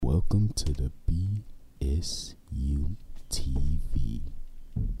to the BSU TV,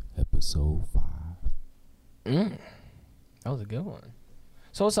 episode 5. That was a good one.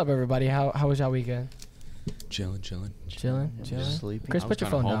 So what's up, everybody? How was y'all weekend? Chilling. Sleeping. Chris, put your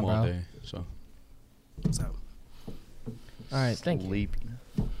phone down, bro. All day, so. What's up? All right, thank you. Sleeping.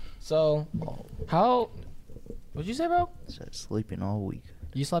 So, what'd you say, bro? Said sleeping all week.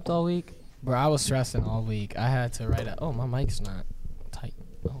 You slept all week? Bro, I was stressing all week. I had to write oh, my mic's not tight.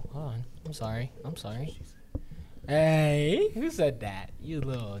 Oh, hold on. I'm sorry. Hey, who said that? You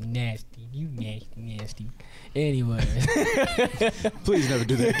little nasty. You nasty. Anyways. Please never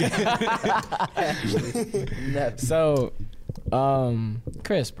do that again. Never. So,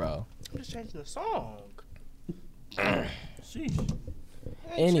 Chris, bro. I'm just changing the song. Sheesh.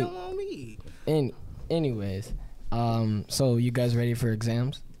 Any- Chill on me. Anyways, so you guys ready for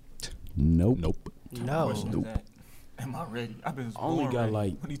exams? Nope. No. Question is that, am I ready? I've been Only born got ready.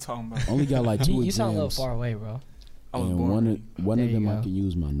 like- What are you talking about? Only got like 2 You exams. sound a little far away, bro. I was And born one ready. of There them you I go. can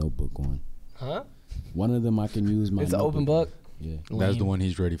use my notebook on. Huh? One of them I can use my It's an notebook open book? Yeah. That's the one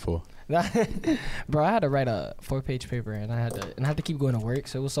he's ready for. Bro, I had to write a 4-page paper, and I had to keep going to work,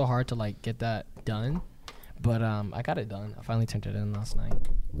 so it was so hard to like get that done. But I got it done. I finally turned it in last night.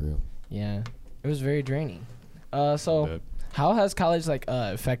 Real. Yeah, it was very draining. So Bad. how has college like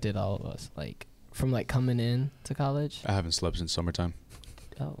affected all of us? Like from like coming in to college? I haven't slept since summertime.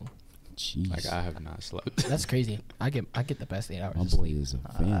 Oh, Jeez. Like I have not slept. that's crazy. I get the best 8 hours. My of boy sleep. is a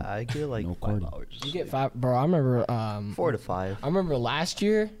fan. I get like No 5 Cardi. hours. You get 5, bro. I remember 4 to 5. I remember last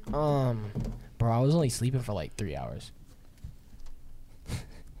year, bro, I was only sleeping for like 3 hours.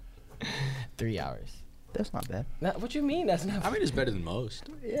 3 hours. That's not bad. Now, what you mean? That's not. I mean, it's better than most.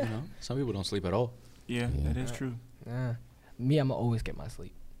 Yeah. You know, some people don't sleep at all. Yeah, Yeah. that is true. Me, I'ma always get my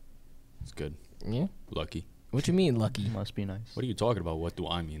sleep. It's good. Yeah. Lucky. What you mean, lucky? Must be nice. What are you talking about? What do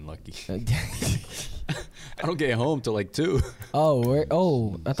I mean, lucky? I don't get home till like 2.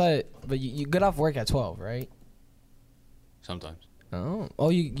 I thought, but you get off work at 12, right? Sometimes. Oh,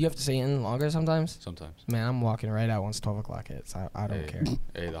 you have to stay in longer sometimes. Sometimes. Man, I'm walking right out once 12 o'clock hits. I don't care.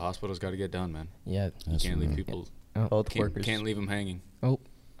 Hey, the hospital's got to get done, man. Yeah. You That's can't leave real. people. Health workers. Can't leave them hanging.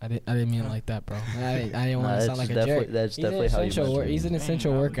 I didn't mean it like that, bro. I didn't want to Nah, sound like a that's jerk. That's definitely how you meant He's an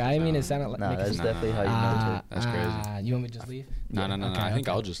essential Dang, worker. I didn't mean to sound like. Nah, that's Nah, definitely how you meant it. That's crazy. You want me to just leave? No. Okay, I think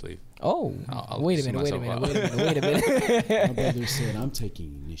okay. I'll just leave. Oh, I'll wait a see minute. myself Wait a minute. My brother said, I'm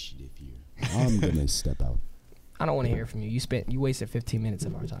taking initiative here. I'm going to step out. I don't want to hear from you. You wasted 15 minutes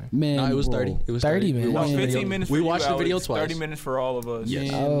of our time. Man, No, it was bro. 30. It was 30 30 minutes. We watched No, the 15 video. minutes We for you, watched the video Alex, twice. 30 minutes for all of us.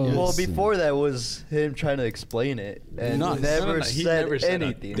 Yes. Oh. Well, Listen. before that was him trying to explain it and No, never he said never said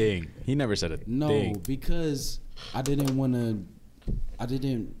anything. a thing. He never said a No, thing. because I didn't want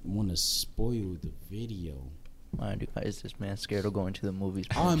to spoil the video. Mind you, is this man scared of going to the movies?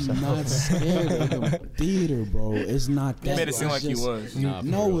 by I'm himself? not scared of the theater, bro. It's not that. You made it seem It's like he just- was. Nah, for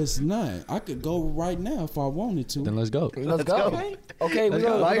No, real. it's not. I could go right now if I wanted to. Then let's go. Let's go. go. Okay, Let's we're go.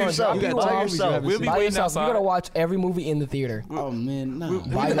 gonna By we're gonna yourself. drop you By off. yourself. We'll be By waiting yourself. You're outside. gonna watch every movie in the theater. Oh man, nah.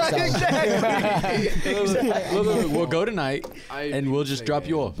 By yourself. Look, we'll go tonight, and we'll just drop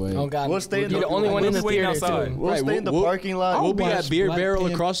you off. But Oh God, We'll stay in you're the- the only one in the we'll be waiting theater outside. too. We'll Right, stay in the we'll- parking lot. We'll be watch at Beer Black Barrel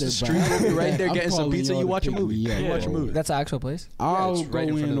Panther, across the bro. street. We'll be right there I'm getting some calling pizza. y'all You to watch a pick movie. me up, You watch a bro. movie. That's an actual place. I'll it's go right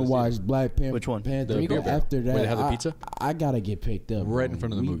in front in of to the watch Black Panther. Which one? Panther. The Beer Barrel. After that, Where they have the pizza? I gotta get picked up. Right bro. in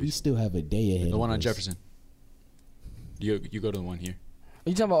front of the We movies. still have a day ahead. The one of on us. Jefferson. You go to the one here.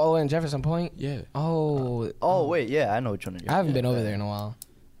 You talking about all the way in Jefferson Point? Yeah. Oh, Oh wait, yeah, I know which one it is. I haven't been Yeah, over there in a while.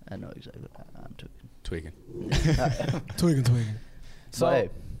 I know exactly. I'm talking. Tweaking. Twigging. So hey,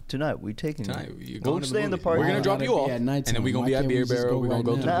 tonight we taking. Tonight, you We'll going to stay in the movies. park. We're gonna Why drop gotta you be off, at and nighttime? then we're gonna Why be at can't we Beer just Barrel. go We're gonna right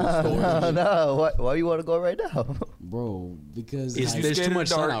go to now? the No. Why you want to go right now? bro. Because It's, I- there's scared too of much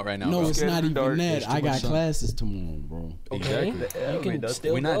the sun dark? out right now. no, bro. it's Scared not of the even dark. that. There's too I much got sun. classes tomorrow, bro. Okay. Yeah, You I mean, can that's-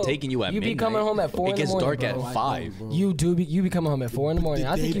 still We're not go. taking you at You be midnight. coming home at 4 It in the gets morning, dark bro. at I know, 5. bro. You be coming home at 4 in the morning.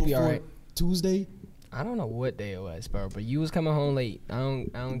 The I think day you'd be before alright. Tuesday, I don't know what day it was, bro, but you was coming home late. I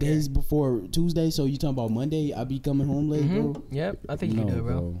don't days care. before Tuesday. So you talking about Monday? I be coming home late, bro. Yep, I think you No, do,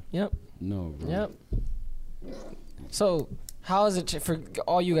 bro. bro. Yep, No, bro. yep. So, how is it for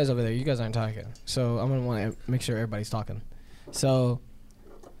all you guys over there? You guys aren't talking, so I'm gonna want to make sure everybody's talking. So,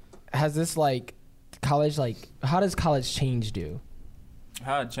 has this like college how does college change you?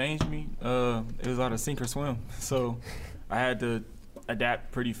 How it changed me, it was out of sink or swim. So I had to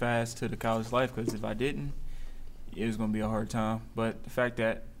adapt pretty fast to the college life, because if I didn't, it was going to be a hard time. But the fact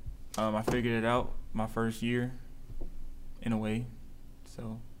that I figured it out my first year, in a way.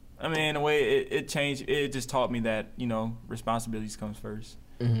 So, I mean, in a way, it changed. It just taught me that, you know, responsibilities comes first,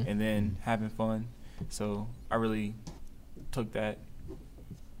 Mm-hmm. and then having fun. So I really took that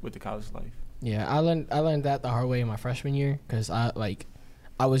with the college life. Yeah, I learned that the hard way in my freshman year because I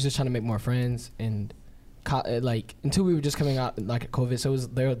was just trying to make more friends and until we were just coming out like COVID, so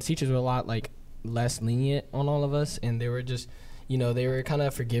the teachers were a lot like less lenient on all of us, and they were just they were kind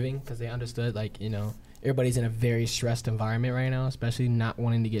of forgiving because they understood everybody's in a very stressed environment right now, especially not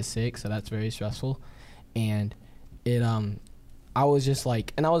wanting to get sick, so that's very stressful. And I was just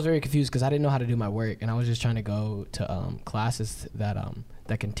and I was very confused because I didn't know how to do my work, and I was just trying to go to classes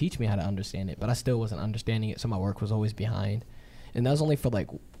that can teach me how to understand it, but I still wasn't understanding it, so my work was always behind. And that was only for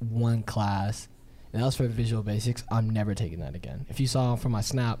one class, and that was for Visual Basics. I'm never taking that again. If you saw from my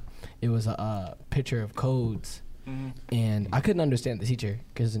Snap, it was a picture of codes, and I couldn't understand the teacher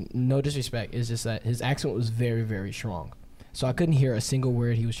because, no disrespect, it's just that his accent was very, very strong, so I couldn't hear a single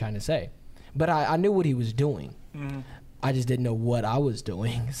word he was trying to say. But I knew what he was doing. I just didn't know what I was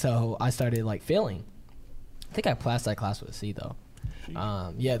doing, so I started failing. I think I passed that class with a C though.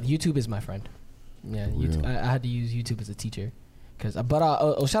 Yeah, YouTube is my friend. Yeah, YouTube, I had to use YouTube as a teacher,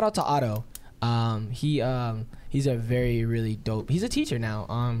 shout out to Otto. He's a very really dope. He's a teacher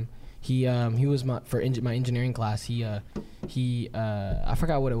now. He was my engineering class. I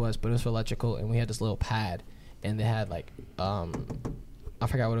forgot what it was, but it was for electrical, and we had this little pad, and they had I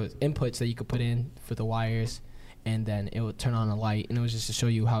forgot what it was, inputs that you could put in for the wires, and then it would turn on a light, and it was just to show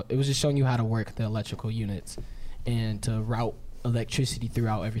you how showing you how to work the electrical units and to route electricity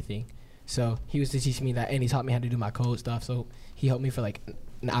throughout everything. So he was teaching me that, and he taught me how to do my code stuff. So he helped me for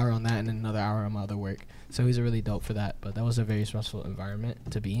an hour on that and then another hour on my other work. So he's a really dope for that. But that was a very stressful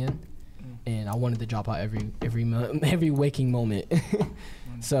environment to be in, and I wanted to drop out every waking moment.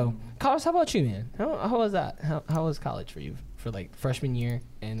 So, Carlos, how about you, man? How was that? How was college for you for freshman year,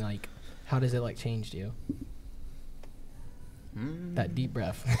 and how does it changed you? That deep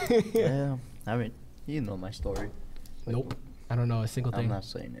breath. Yeah, I mean, you know my story. Nope, I don't know a single thing. I'm not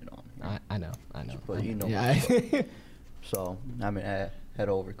saying it on here. I know. But you know. Yeah. So, I mean, I had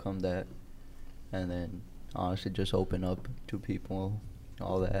to overcome that, and then honestly just open up to people,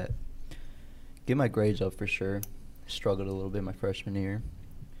 all that. Get my grades up for sure. Struggled a little bit my freshman year,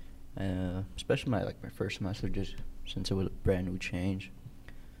 especially my first semester, just since it was a brand new change.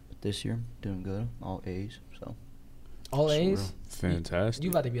 But this year, doing good, all A's. So. All A's? Fantastic.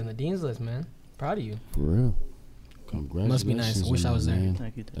 You about to be on the dean's list, man. Proud of you. For real. Congratulations. Must be nice. Wish I was there. Man.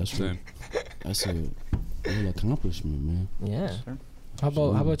 Thank you. That's a real accomplishment, man. Yeah. Sir. How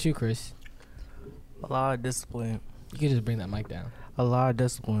about you, Chris? A lot of discipline. You could just bring that mic down. A lot of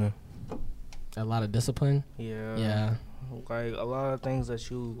discipline. A lot of discipline? Yeah. Yeah. A lot of things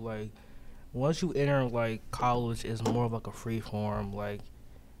that you once you enter college, it's more of a free form.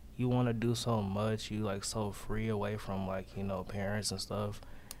 You want to do so much, you so free away from parents and stuff,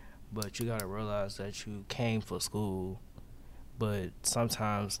 but you gotta realize that you came for school. But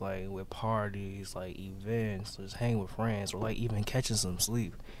sometimes with parties, events, just hang with friends, or even catching some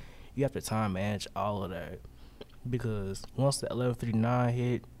sleep, you have to time manage all of that, because once the 11:59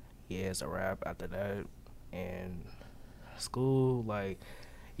 hit, yeah, it's a wrap after that. And school,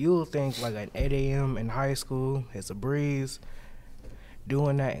 you'll think an 8 a.m. in high school is a breeze.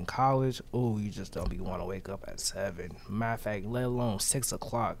 Doing that in college, you just don't want to wake up at 7. Matter of fact, let alone 6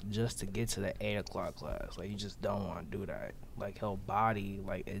 o'clock just to get to the 8 o'clock class. You just don't want to do that. Your body,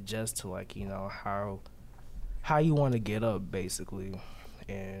 adjust to how you want to get up, basically.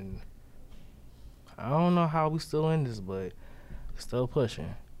 And I don't know how we still in this, but still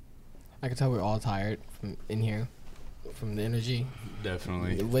pushing. I can tell we're all tired from in here, from the energy.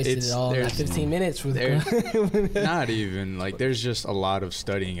 Definitely. We wasted it all in 15 minutes with not even there's just a lot of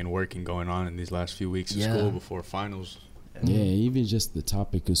studying and working going on in these last few weeks of school before finals. Yeah, even just the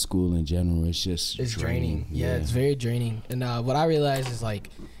topic of school in general, it's draining. Yeah, it's very draining. And what I realized is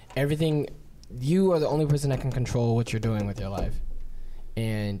everything, you are the only person that can control what you're doing with your life.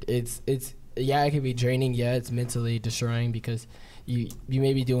 And it's it can be draining. Yeah, it's mentally destroying because you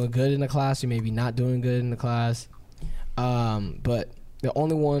may be doing good in the class, you may be not doing good in the class. But the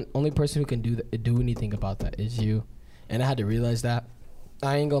only person who can do anything about that is you. And I had to realize that.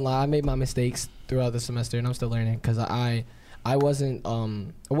 I ain't gonna lie, I made my mistakes throughout the semester, and I'm still learning because I wasn't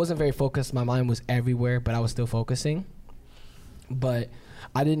very focused. My mind was everywhere, but I was still focusing. But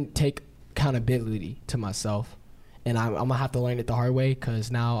I didn't take accountability to myself, and I'm gonna have to learn it the hard way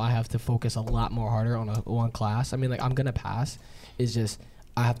because now I have to focus a lot more harder on one class. I mean, I'm gonna pass. It's just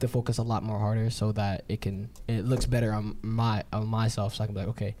I have to focus a lot more harder so that it looks better on myself. So I can be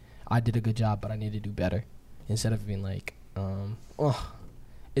okay, I did a good job, but I need to do better, instead of being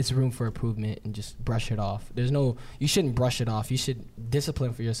it's room for improvement and just brush it off. You shouldn't brush it off. You should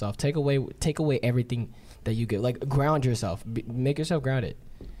discipline for yourself. Take away everything that you get. Ground yourself. Make yourself grounded.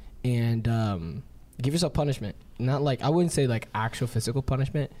 and give yourself punishment. Not like, I wouldn't say like actual physical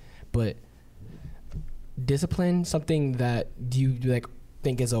punishment, but discipline, something that you like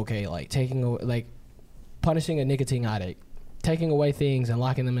think is okay, like taking away, like punishing a nicotine addict, taking away things and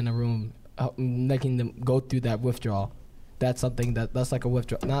locking them in a room, making them go through that withdrawal. That's something that's like a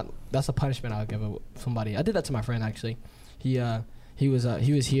withdrawal. That's a punishment I'll give somebody. I did that to my friend actually. He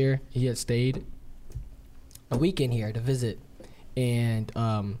was here. He had stayed a weekend here to visit, and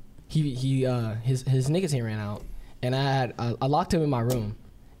his nicotine ran out, and I locked him in my room,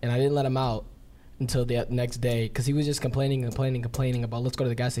 and I didn't let him out until the next day because he was just complaining about, let's go to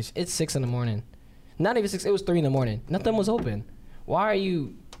the gas station. It's 6 a.m. Not even 6. It was 3 a.m. Nothing was open. Why are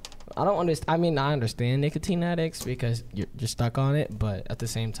you? I don't understand. I mean, I understand nicotine addicts because you're stuck on it, but at the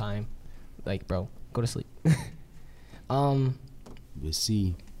same time, like, bro, go to sleep. But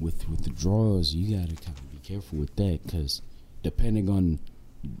see, with withdrawals, you gotta kind of be careful with that, because depending on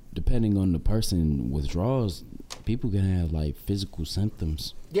the person withdrawals, people can have like physical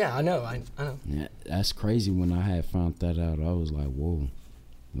symptoms. Yeah, I know. I know. Yeah, that's crazy. When I had found that out, I was like, whoa,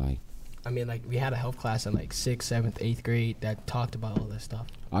 like. I mean, like, we had a health class in like 6th, 7th, 8th grade that talked about all this stuff.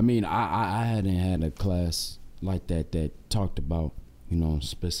 I mean, I hadn't had a class like that talked about,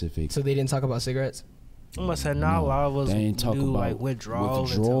 specific. So they didn't talk about cigarettes? I'm gonna say not a lot of us they ain't talk do about like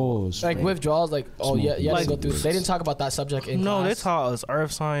withdrawals. Like withdrawals, like, oh yeah, Like, go through. They didn't talk about that subject in No, class. they taught us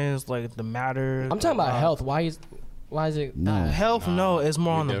earth science, like the matter. I'm talking about health. Why is it? No. Health, no, it's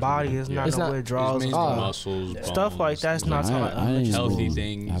more on the body. It's not It's no not- withdrawals. It's Oh. the muscles, Stuff like bones, that's not things talking like I didn't healthy know.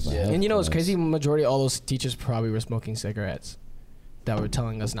 things. Have a health And you know what's class. crazy? Majority of all those teachers probably were smoking cigarettes that were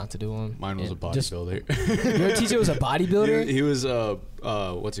telling us not to do them. Mine was a And just- bodybuilder. Your teacher was a bodybuilder? He was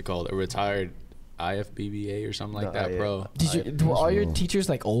what's it called? A retired IFBBA or something like that, yeah. bro. Were all your Well. teachers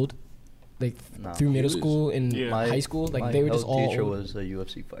like old? Like No. through middle He was- school and Yeah. high school? Like my they were just health all teacher old? was a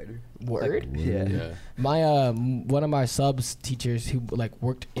UFC fighter. Word? Yeah. Yeah. My one of my subs teachers who like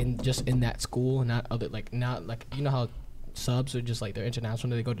worked in that school, not other not you know how subs are just like they're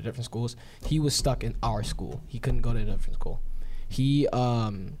international, they go to different schools. He was stuck in our school. He couldn't go to a different school. He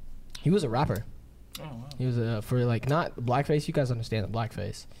was a rapper. Oh, wow. He was for like not blackface. You guys understand the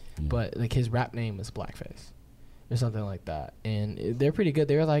blackface, Yeah. but like his rap name was Blackface or something like that. And they're pretty good.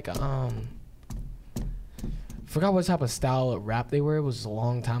 They were like forgot what type of style of rap they were. It was a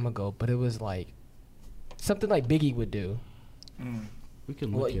long time ago, but it was like something like Biggie would do. Mm. We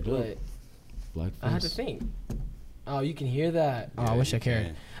can look it up. Blackface. I had to think. Oh, you can hear that. Oh, I wish I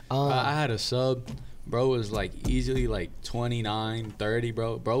cared. I had a sub. Bro was like easily like 29, 30,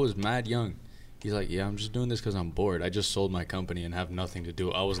 bro. Bro was mad young. He's like, yeah, I'm just doing this because I'm bored. I just sold my company and have nothing to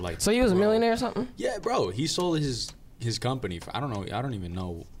do. I was like, So he was a bro. millionaire or something? Yeah, bro. He sold his company for, I don't know. I don't even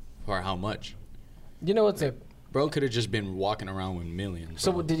know for how much. You know what's a Bro could have just been walking around with millions.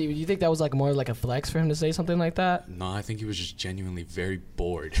 so bro. did you think that was like more like a flex for him to say something like that? No, I think he was just genuinely very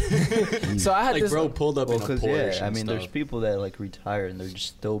bored. So I had like, this bro pulled up Well, in a because Porsche. yeah, I and mean, there's stuff. people that like retire and they're just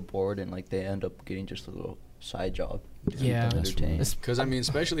still bored and like they end up getting just a little side job. to keep Yeah. them That's entertained. It's- Because I mean,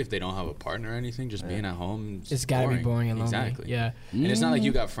 especially if they don't have a partner or anything, just being at home. It's gotta be boring and lonely. Exactly. Yeah. And it's not like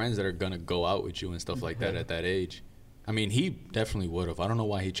you got friends that are gonna go out with you and stuff like that at that age. I mean, he definitely would have. I don't know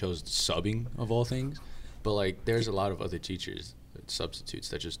why he chose subbing of all things, but like, there's a lot of other teachers, substitutes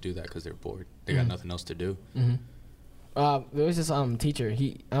that just do that because they're bored. They got nothing else to do. There was this teacher.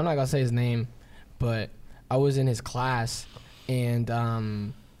 I'm not gonna say his name, but I was in his class, and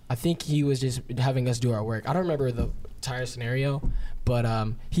I think he was just having us do our work. I don't remember the entire scenario, but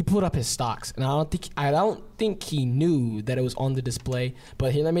he pulled up his stocks, and I don't think he knew that it was on the display.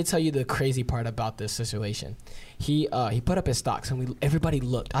 But here, let me tell you the crazy part about this situation. He put up his stocks, and everybody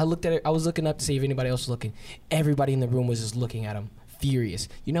looked. I looked at it. I was looking up to see if anybody else was looking. Everybody in the room was just looking at him, furious.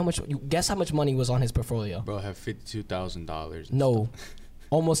 You know how much? You guess how much money was on his portfolio? Bro, I have $52,000. No,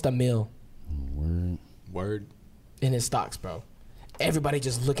 almost $1 million Word. Word. in his stocks, bro. Everybody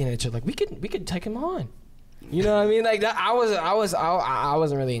just looking at each other like we could take him on. You know what I mean? Like that. I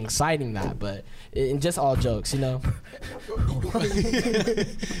wasn't really inciting that, but just all jokes, you know.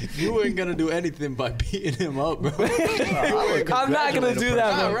 You ain't gonna do anything by beating him up, bro. I'm not gonna do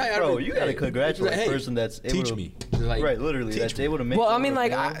that, bro. Right, Bro, I mean, you gotta hey, congratulate hey, the person that's able teach to me. Just like, right, literally, teach that's me. able to make. Well, I over mean,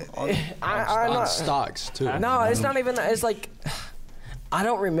 like $1 million on I'm on not. stocks too. No, it's not even. It's like I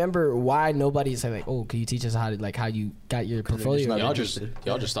don't remember why nobody said like, "Oh, can you teach us how you got your portfolio?" not Y'all interested.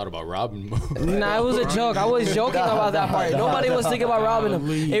 just thought about robbing. Nah, it was a joke. I was joking about that part. Nobody was thinking about robbing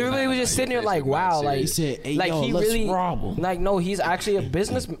him. Everybody was just sitting there like, "Wow!" Like He said, "Hey, like yo, he let's really rob him." like no, he's actually a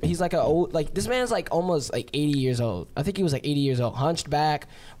business. He's like a old like this man's like almost like 80 years old. I think he was like 80 years old, hunched back,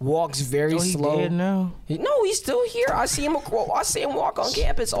 walks very Oh, he slow. dead now? No, he's still here. I see him. I see him walk on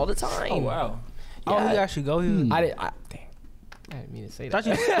campus all the time. Oh wow. Oh, he Yeah. actually go here. I didn't. Damn. I didn't mean to say that.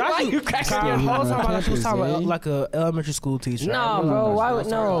 Thought you cracking Kyle, me the up? whole time I thought you was talking Campus, about eh? like a elementary school teacher. Nah, bro. Why would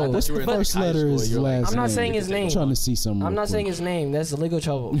no? What's you were the in, like, first high letter school, is his you're like- last I'm not name? saying his name. I'm trying to see something. I'm real not saying quick. his name. That's illegal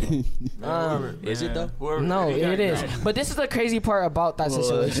trouble. Is it though? Whoever- No, he got it is. grounded. But this is the crazy part about that Well,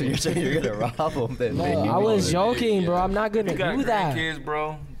 situation. you're saying you're gonna rob him, then? No, maybe. I was joking, bro. Yeah. I'm not gonna You got do that. grandkids,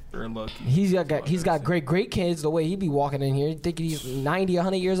 bro. They're lucky. He's got great kids. The way he be walking in here, thinking he's 90,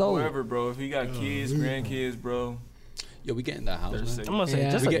 100 years old. Whoever, bro. If he got kids, grandkids, bro. Yo, we getting that house, They're man. safe. I'm gonna say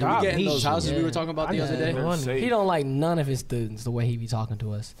Yeah. just We adopt getting me. those houses we Yeah. were talking about I the other got day. that. They're safe. He don't like none of his students the way he be talking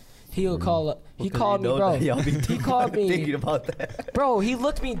to us. He'll call. He Because called you me, know bro. that y'all be He called thinking me, about that. bro. He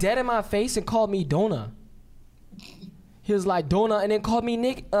looked me dead in my face and called me Dona. He was like Dona, and then called me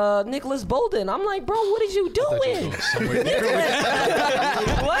Nicholas Bolden. I'm like, bro, what is you doing? Somewhere different with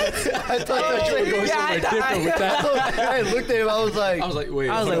that. What? I thought that you were going Yeah, I somewhere different with that. I looked at him. I was like, I was like, wait.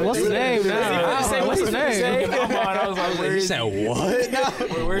 I was hold like, on. what's his name now? I was saying, what's his name? In my mind, I was like, where He is said he?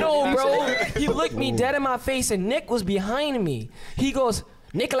 what? No, bro. He looked me dead in my face, and Nick was behind me. He goes,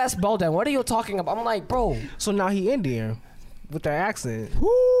 Nicholas Bolden, what are you talking about? I'm like, bro. So now he Indian with that accent. We're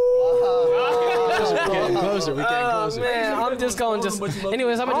getting closer. We're getting Oh, closer. man, I'm just going.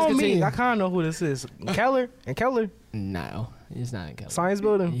 Anyways, I'm gonna just Oh, me. continue. I kind of know who this is. Keller and Keller No, he's not in Kelly. Science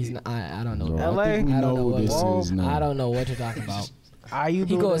Building. He's not. I don't know. Bro, LA? I think we I don't know know who what- this Whoa. is now. I don't know what you're talking about. IU He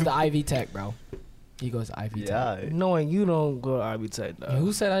building. goes to Ivy Tech, bro. He goes to Ivy Tech. yeah. Knowing you don't go to Ivy Tech though.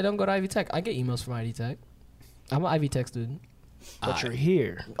 Who said I don't go to Ivy Tech? I get emails from Ivy Tech. I'm an Ivy Tech student. But you're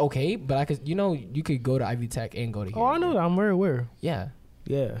here. Okay, but I could. You could go to Ivy Tech and go to here. Oh, I know that. I'm very aware. Yeah.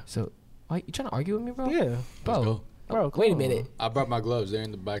 Yeah. So, why you trying to argue with me, bro? Yeah. Let's Bro. go. Bro, come Wait a on. minute. I brought my gloves. They're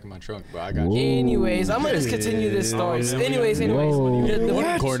in the back of my trunk, but I got Whoa. you. Anyways, I'm gonna just continue this story. yeah. Anyways. Whoa.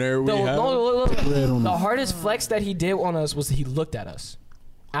 What corner we The, have? no, Bread on the the- hardest flex that he did on us was he looked at us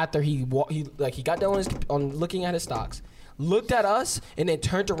after he got done on looking at his stocks, looked at us, and then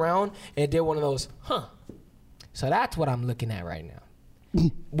turned around and did one of those, huh? So that's what I'm looking at right now.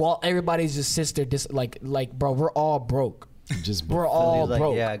 While everybody's just sits there, like, bro, we're all broke. Just We're So all he's like,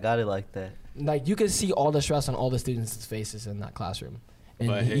 broke. yeah, I got it like that. Like you could see all the stress on all the students' faces in that classroom, and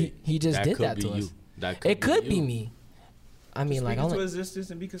But hey, he just did could that be to you. us. That It could be you. me. I mean, like, Speak into only, existence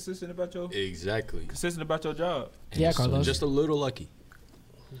and be consistent about your Exactly. job. yeah, Just- Carlos. Just a little lucky.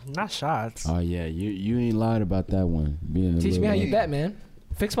 Not shots. Oh yeah, you ain't lied about that one. Being a Teach me how little- you bet, man.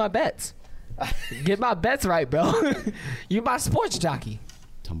 Fix my bets. Get my bets right, bro. You my sports jockey.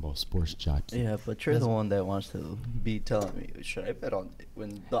 Talking about sports jockey. Yeah, but you're the one that wants to be telling me, should I bet on it?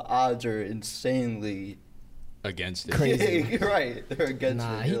 When the odds are insanely Against it. Crazy. right, they're against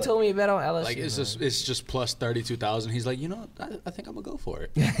Nah, it. he You're told me to bet on LSU. Like it's just plus 32,000. He's like, you know, I think I'm gonna go for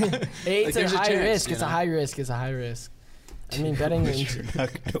it. It's like, a there's a high chance, risk. you It's a know? high risk. It's a high risk. I mean, betting. I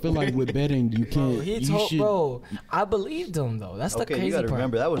feel like with betting, you Bro, can't. he you told, should, bro. I believed him though. That's the Okay, crazy you gotta part.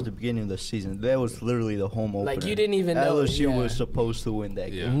 remember that was the beginning of the season. That was literally the home opener. Like, you didn't even know- LSU yeah. was supposed to win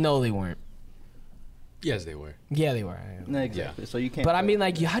that Yeah. game. No, they weren't. Yes, they were. Yeah, they were. Exactly. So you can't. But I bet. mean,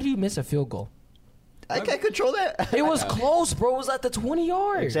 like, how do you miss a field goal? I can't control that. It was close, bro. It was at the 20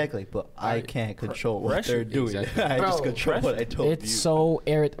 yard. Exactly, but I can't control what pressure. they're doing. Exactly. I just Bro, control what I told It's you. so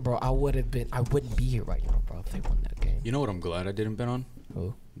irritating, bro. I wouldn't be here right now, bro, if they won that game. You know what I'm glad I didn't bet on?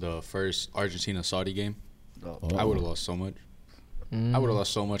 Who? The first Argentina-Saudi game. Oh. I would have lost so much. I would have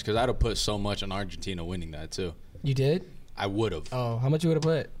lost so much because I'd have put so much on Argentina winning that too. You did? I would have. Oh, how much you would have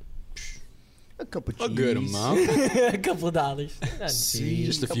put? A couple A cheese. good amount. A couple dollars. See,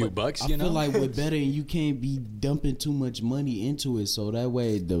 Just a few bucks, I you know? feel like with betting, you can't be dumping too much money into it, so that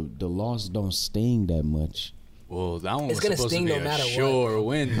way the loss don't sting that much. Well, that one It's was gonna supposed to sting be no a matter what. sure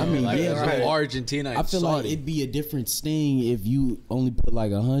win. I though. mean, like, yeah, it's right. Argentina and I feel like Saudi. it'd be a different sting if you only put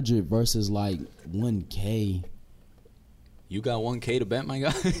like 100 versus like 1K. You got 1K to bet, my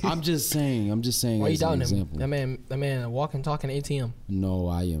guy? I'm just saying. Why you as an doubting him? example. That man, walking, talking ATM. No,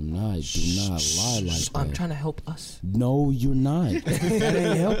 I am not. Do not lie like that. I'm trying to help us. No, you're not. That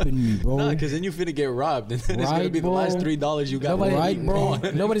ain't helping me, bro. Nah, because then you finna get robbed, and then it's gonna Right, be the bro. last $3 you got. Nobody, right, bro.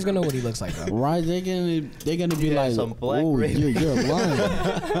 Nobody's gonna know what he looks like, bro. Right? They're gonna be Yeah, like, some black "Oh, raven." you're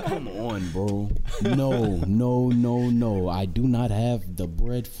lying." Come on, bro. No. I do not have the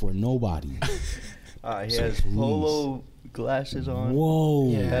bread for nobody. He So has please. polo glasses on.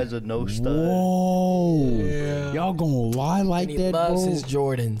 Whoa. Yeah. He has a no stud. Whoa. Yeah. Y'all gonna lie like And he that, loves bro? his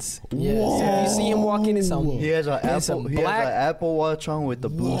Jordans. Yes. If you see him walk in, it's some. He has an There's some Apple. He has black- an Apple Watch on with the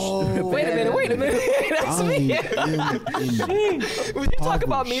blue. Whoa. Wait a minute. Wait a minute. That's I me. am Would you talk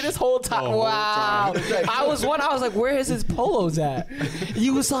about me this whole time? Wow. I was like, where is his polos at?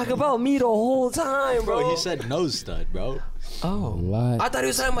 You was talking about me the whole time, bro. Bro, he said nose stud, bro. Oh. Lie. I thought he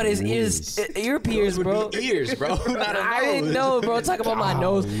was talking about his ears, ear pierce, bro. Ears, bro. Not a I didn't nose. know, bro. Talk about my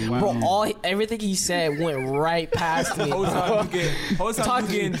nose, bro. Everything he said went right past me. Whole time Talk you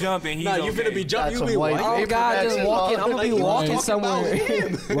to getting jumping, he's Nah, you okay. finna be jumping. That's You be some white white. Oh God, just walking. I'm gonna be walking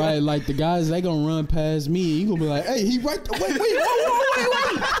somewhere. Right, like the guys, they gonna run past me. You gonna be like, hey, he right there. Wait, wait.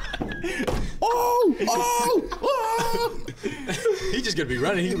 Oh. He just gonna be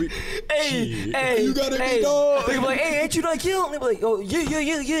running. He gonna be. Hey, You gotta hey. be dog. They be like, hey, ain't you not killed? They be like, oh,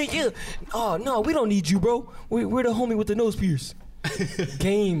 yeah. Oh, no, we don't need you, bro. We're the homie with the nose pierce.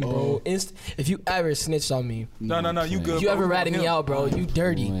 Game, bro. If you ever snitched on me, No, you good. if you bro. ever We ratted want me him. out, bro, you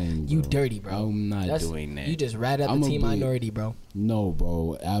dirty. Man, You bro. dirty, bro. I'm not doing that. You just ratted out I'ma the team be- minority, bro. No,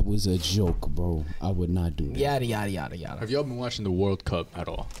 bro. I was a joke, bro. I would not do that. Yada. Have y'all been watching the World Cup at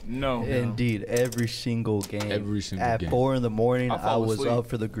all? No. Indeed, every single game. Every single At game. 4 in the morning, I I fall was asleep. up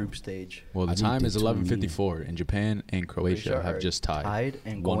for the group stage. Well, the I need time to is tune in. 11:54, and Japan and Croatia have are just tied.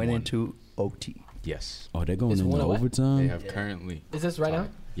 and going 1-1. into OT. Yes, Oh, they're going It's into one away? they overtime? have Yeah. currently. Is this right now?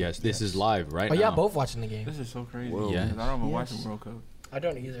 Yes, this is live right Oh, now. y'all both watching the game. This is so crazy. Whoa. Yeah. 'Cause I don't even watch Yes. the World Cup. I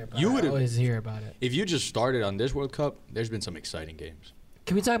don't either, but You I would've- always hear about it. If you just started on this World Cup, there's been some exciting games.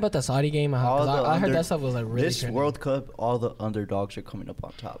 Can we talk about the Saudi game? All Because the I heard under- that stuff was like really This trending. World Cup, all the underdogs are coming up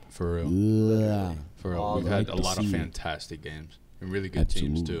on top. For real. Yeah. For real. All We've the- had a like to lot of see it. fantastic games and really good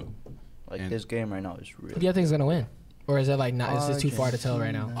teams Absolutely. too. Like And- this game right now is Who really. do you think's gonna win? Or is it like not? Is it too far to tell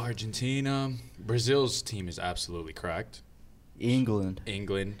right now? Argentina, Brazil's team is absolutely cracked. England.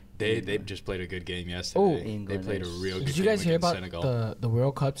 England, they just played a good game yesterday. Oh. They England played a is- real good Did you game guys hear against about Senegal. the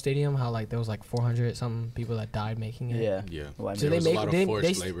World Cup stadium? How like there was like 400 something people that died making it. Yeah. Yeah. Well, I So There they was make- a lot they- of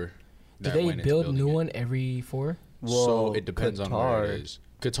forced they- labor. Do that they went into build building new it. one every 4? So it depends on where it is.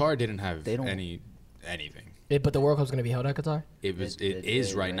 Qatar didn't have They don't- anything. But the World Cup's gonna be held at Qatar. It It is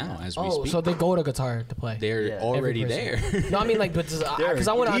is right right now now. as we Oh, speak. so they go to Qatar to play. They're Yeah. already Every there. person. No, I mean like, but because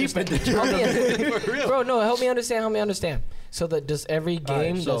I want to deep in understand. the Help me- Bro, no, help me understand. So that just every game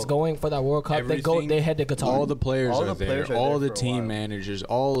Alright, so that's going for that World Cup, Everything- they head to Qatar. All the players All are the there. players are all there the for a team while. managers,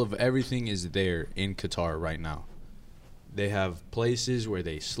 all of everything is there in Qatar right now. They have places where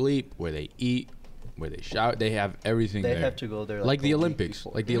they sleep, where they eat, where they shower. They have everything They there. have to go there like the a week Olympics.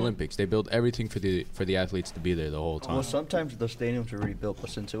 before. Like the Olympics, they build everything for the athletes to be there the whole time. Well, sometimes the stadiums are already built, but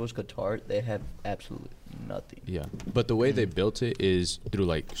since it was Qatar, they have absolutely nothing. Yeah, but the way they built it is through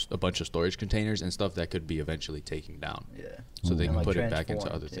like a bunch of storage containers and stuff that could be eventually taken down, Yeah. so they And, can like, put it back into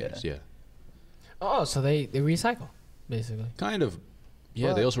transformed, other things. Yeah, Oh, so they recycle, basically. kind of.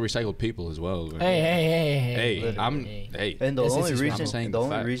 Yeah, they Well- also recycled people as well. Hey. Hey, I'm. Hey. Hey, And the This only is I'm reason, saying the the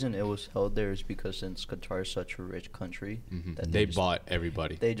only fact. reason it was held there is because since Qatar is such a rich country, that they just bought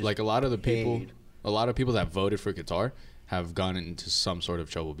everybody. they just Like a lot of the people, paid. a lot of people that voted for Qatar have gone into some sort of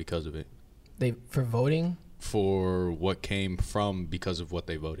trouble because of it. They for voting. For what came from because of what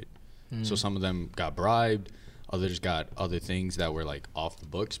they voted. So some of them got bribed, others got other things that were like off the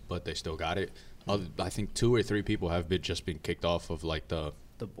books, but they still got it. I think 2 or 3 people have just been kicked off of like the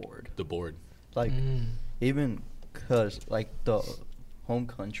board. board. Like even because like the home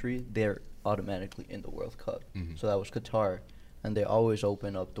country, they're automatically in the World Cup. So that was Qatar, and they always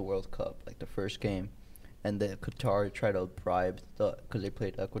open up the World Cup like the first game, and the Qatar try to bribe because they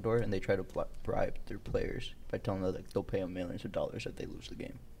played Ecuador, and they try to bribe their players by telling them like they'll pay them millions of dollars if they lose the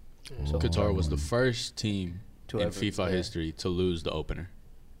game. So Qatar was the first team To in ever- FIFA yeah. history to lose the opener.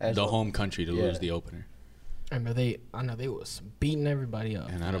 As The a- home country to yeah. lose the opener. I know they was beating everybody up.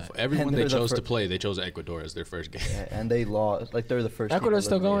 And out of everyone And they they're the chose to fir- play, they chose Ecuador as their first game. Yeah, and they lost. Like they're the first. team Ecuador's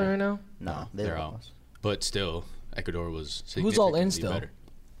still going eliminated. right now. No, they They're out. lost. But still, Ecuador was Who's all in significantly still? better.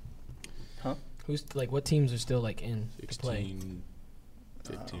 Huh? Who's like what teams are still like in to play? 16,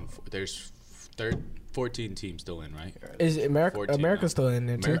 15. There's 14 teams still in, right? Is America 14 America's now. still in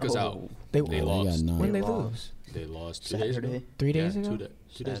there too? America's Oh. out. They, They got lost. 9. when they lost. lose? They lost 2 days ago. Saturday. 3 days Yeah, ago? 2 days ago.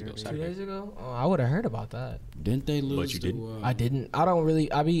 Saturday. 2 Saturday. days ago? Oh, I would have heard about that. Didn't they lose you to, didn't. I didn't. I don't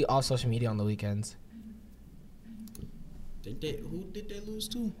really. I be off social media on the weekends. Who did they lose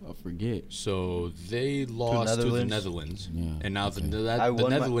to? I forget. So they lost to the Netherlands. Netherlands, Yeah, and now okay. the I won my-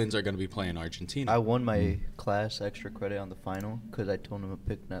 Netherlands are going to be playing Argentina. I won my class extra credit on the final because I told them to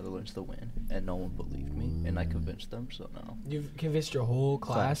pick Netherlands to win, and no one believed me, and I convinced them. So no. You've convinced your whole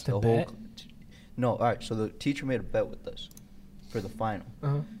class to the bet. whole No, all right. So the teacher made a bet with us for the final.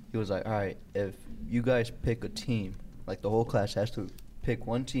 Uh-huh. He was like, all right, if you guys pick a team, like the whole class has to pick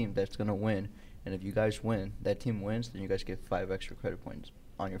one team that's gonna win, and if you guys win, that team wins, then you guys get 5 extra credit points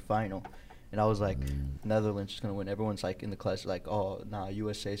on your final. And I was like, Netherlands is gonna win. Everyone's like in the class like, oh, nah,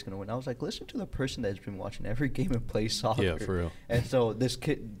 USA is gonna win. I was like, listen to the person that's been watching every game and play soccer. Yeah, for real. And so this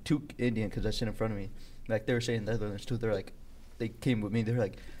kid, 2 Indian, because I sit in front of me, like they were saying Netherlands too. They're like, they came with me. They're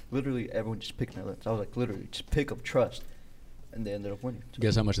like, literally everyone just picked Netherlands. I was like, literally just pick up trust, and they ended up winning. So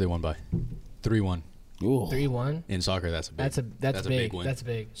Guess how much they won by? 3-1. Ooh. 3-1. In soccer, that's a big. That's a big. big win. That's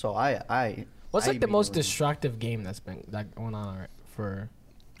big. So I. What's I like the made most it win. destructive game that's been like going on for?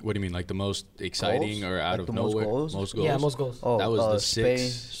 What do you mean, like the most exciting Goals? or out Like of the most nowhere? goals? Most goals. Yeah, most goals. Oh, That was the Spain.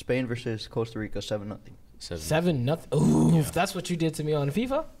 six. Spain versus Costa Rica, 7-0. 7-0. Ooh, that's what you did to me on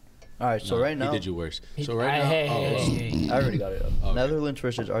FIFA. All right, so No, right now he did you worse. He- So right now, hey. I already got it up. Okay. Netherlands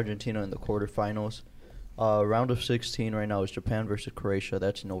versus Argentina in the quarterfinals. Round of 16 right now is Japan versus Croatia.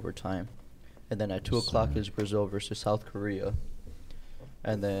 That's in overtime. And then at 2 o'clock is Brazil versus South Korea.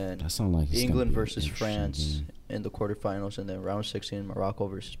 And then That sound like it's gonna England be an versus interesting France game. in the quarterfinals. And then round 16, Morocco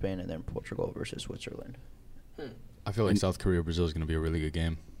versus Spain. And then Portugal versus Switzerland. I feel like South Korea Brazil is going to be a really good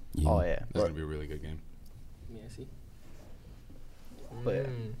game. Yeah. Oh, yeah. That's going to be a really good game. Yeah, see. But yeah.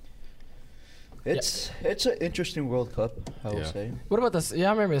 Mm. It's an interesting World Cup, I would Yeah. say. What about this? Yeah,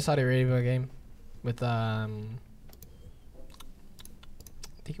 I remember the Saudi Arabia game with I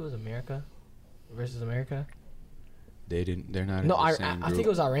think it was America versus America. They're not No, in the I same think group. it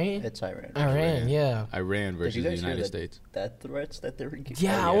was Iran. It's Iran. Iran, yeah. Iran versus you the guys hear United that- States. That threats that they were giving.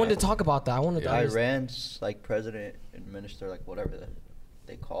 Yeah, I yeah. wanted to talk about that. I wanted to. Yeah. Iran's like president and minister, like whatever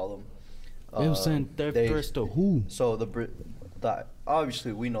they call them. They were saying death they- threats to who? So the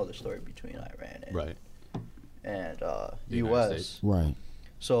obviously we know the story between Iran and Right. the United U.S. States. Right.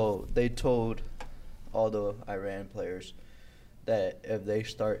 So they told all the Iran players that if they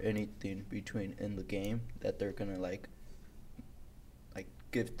start anything between in the game, that they're gonna like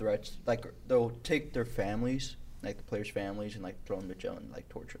give threats, like they'll take their families, like the players' families, and like throw them to jail and like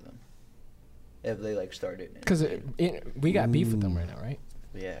torture them if they like start it. in Because the game. we got beef with them right now, right?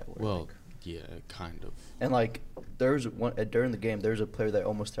 Yeah. we're, Well, like- yeah, kind of. and like there's one during the game, there's a player that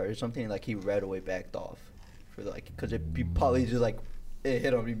almost started something, and like he right away backed off for because he probably just like it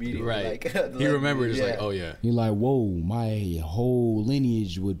hit him immediately. Right. Like, He remembered, it's like, oh, yeah. You're like, whoa, my whole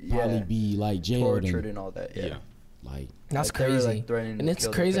lineage would probably Yeah. be like jailed tortured and and all that. Yeah. Yeah. like, That's Like, they were, crazy. like, threatening And to it's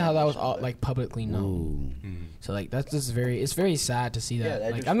kill their crazy how that was families and all, all that. like publicly known. whoa. Mhm. So like that's just it's very sad to see Yeah, that. that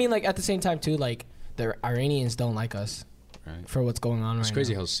Like just- I mean, like at the same time too, like the Iranians don't like us Right. for what's going on It's right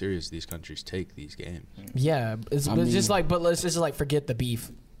crazy now. how serious these countries take these games. Yeah, it's I but it's just mean- like, but let's just like forget the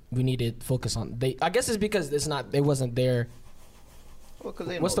beef. We need to focus on they. I guess it's because it wasn't there. Well, 'cause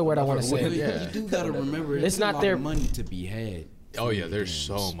they What's know the word I they're wanna not say? gonna win. Yeah. You do gotta remember, It's there's not a lot their- of money to be had. Oh, from yeah, the there's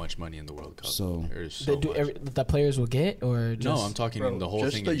games. so much money in the World Cup. So- There's They so do much. the players will get or just, No, I'm talking Bro, the whole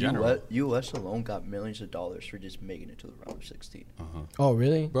just thing the in general. U.S. alone got millions of dollars for just making it to the round of 16. Uh-huh. Oh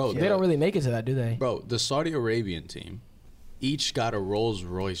really? Bro, they don't really make it to that, do they? Bro, the Saudi Arabian team each got a Rolls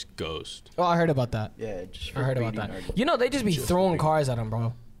Royce Ghost. Oh, I heard about that. Yeah, just I for heard about beating that. Argentina. You know, they just be Just throwing big. cars at them,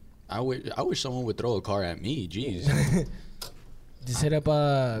 bro. I wish someone would throw a car at me. Jeez. Just hit up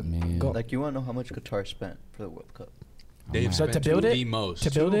Man. go Like, you want to know how much Qatar spent for the World Cup? They've So to spent build it? the most.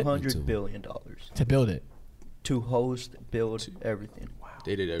 To build it? $200 billion to build it. to host, build, everything.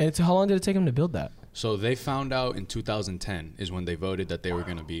 They did And everything. it's how long did it take them to build that? So they found out in 2010 is when they voted that they were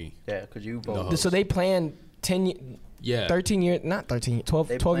going to be. Yeah, because you No. voted. So they planned 10, Yeah. 13 years, not 13, 12,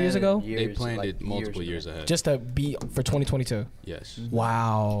 They 12 years planned ago, They planned it multiple years ago. ahead. just to be for 2022. Yes.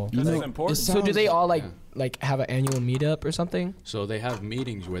 Wow. You That's know, important. it So do they sounds- all like Yeah. have an annual meetup or something? So they have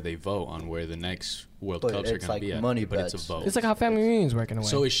meetings where they vote on where the next World But Cups are it's going like to be at. money but it's bets. a vote. It's like how family reunions work in a way.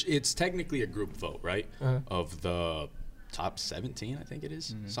 So it's technically a group vote, right? Uh-huh. Of the top 17, I think it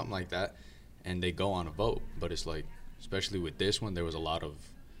is, Mm-hmm. something like that. And they go on a vote. But it's like, especially with this one, there was a lot of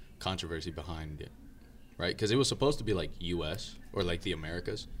controversy behind it, right? Because it was supposed to be like U.S. or like the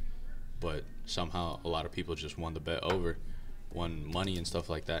Americas. But somehow a lot of people just won the bet over, won money and stuff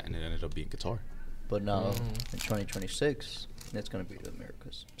like that, and it ended up being Qatar. But now, Mm. in 2026, it's going to be the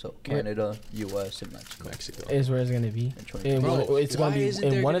Americas. So Canada, U.S., and Mexico. Mexico. is where it's gonna be. In 2020. And Bro, it's gonna why be isn't in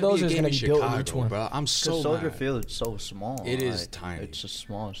there one of gonna those be a is game gonna in be built in Chicago, each one. Bro, I'm Because so Soldier mad. Field is so small. It is like, tiny. It's a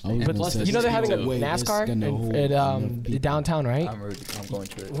small I was stadium. But gonna plus say, the You know they're This having a is way- NASCAR gonna in, hold at enough people. downtown, right? I'm going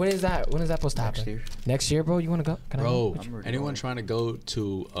to it. When is that? When is that supposed to Next happen? year. Next year, bro. You want to go? Can I Bro, go? I'm already anyone going. trying to go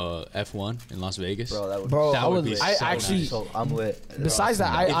to F1 in Las Vegas? Bro, that would Bro, That I would would. be I so actually. nice. So I'm lit. Besides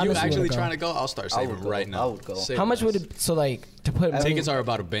that, I if you honestly actually wanna go. trying to go, I'll start I would saving go. right now. I would go. Save How much would us. it? So like, like to put Tickets are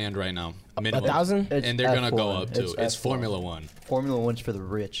about a band right now, minimum. 1,000? It's And they're gonna go F1. up too. It's F1. Formula One. Formula One's for the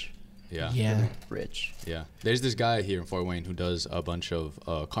rich. Yeah. Yeah. Rich. Yeah. There's this guy here in Fort Wayne who does a bunch of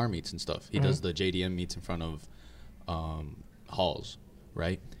car meets and stuff. He does the JDM meets in front of Halls,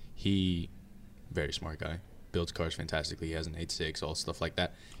 right? He, very smart guy, builds cars fantastically. He has an 8.6, all stuff like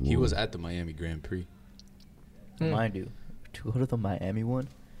that. He was at the Miami Grand Prix. Mind you, to go to the Miami one,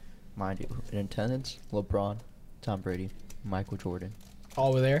 mind you, in attendance, LeBron, Tom Brady, Michael Jordan.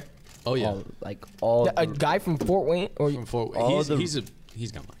 All were there. Oh yeah. All A the- guy from Fort Wayne, or From Fort all Wayne. the-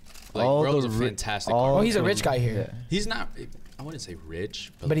 He's got money. Like, all bro's the a ri- fantastic all car. Oh, he's a the- rich guy here. Yeah. He's not, I wouldn't say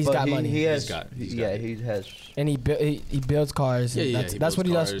rich, but he's got he, money. He has, he's yeah, got it. he has. and he builds cars. Yeah, and yeah, that's he that's what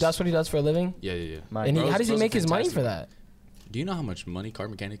he builds does. cars. That's what he does for a living. Yeah, yeah, yeah. My- And Bro's- how does he bro's a make his money for fantastic- that? Do you know how much money car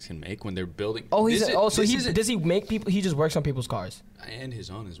mechanics can make when they're building? Oh, he's This is- so this he isn't- does he make people? He just works on people's cars. and his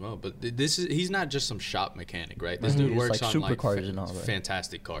own as well. But he's not just some shop mechanic, right? Mm-hmm. This dude It's works like on like supercars and all that.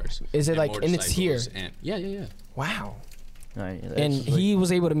 fantastic cars. Is it and like- and it's here? motorcycles and- yeah, yeah, yeah. Wow. Right, And that's like- he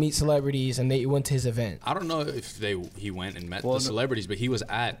was able to meet celebrities, and they went to his event. I don't know if he went and met Well, the no- celebrities, but he was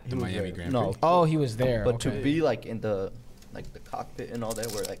at the was Miami there. Grand No. Prix. Oh, he was there. But okay. to be like in the cockpit and all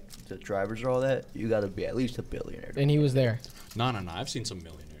that, where like the drivers are all that, you got to be at least a billionaire. And he was there. No. I've seen some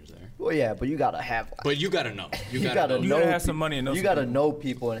millionaires there. Well, yeah, but you gotta have. Like, But you gotta know. You gotta, gotta know. You know. gotta have pe- some money and know You some gotta people. know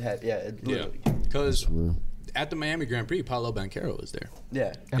people and have Yeah, literally. because True. at the Miami Grand Prix, Paolo Banchero was there,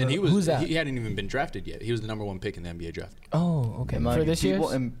 Yeah. And and he who's that? He hadn't even been drafted yet. He was the #1 pick in the NBA draft. Oh, okay. And mind For you, this year. people,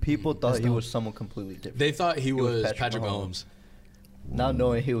 and people thought That's he dope. was someone completely different. They thought he was was Patrick Patrick Mahomes. Not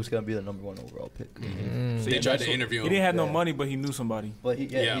knowing he was gonna be the #1 overall pick. So They yeah, tried that's to what- interview him. He didn't have no Yeah. money, but he knew somebody. But he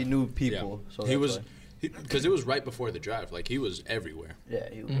knew people. Yeah. So he that's was why. because it was right before the draft. Like he was everywhere. Yeah,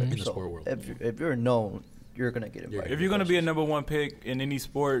 he was Mhm. In the so sport world. If you're known, you're gonna get invited. If you're gonna be a #1 pick in any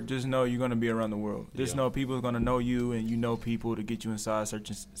sport, just know you're gonna be around the world. Just Yeah. know people are gonna know you, and you know people to get you inside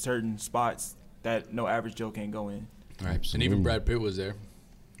certain spots that no average Joe can't go in. Right. And Absolutely. even Brad Pitt was there.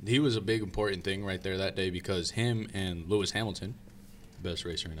 He was a big important thing right there that day because him and Lewis Hamilton, best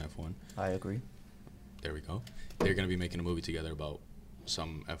racer in F1, I agree. there we go. They're going to be making a movie together about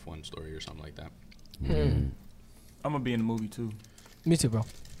some F1 story or something like that. Hmm. I'm gonna be in the movie too. Me too, bro.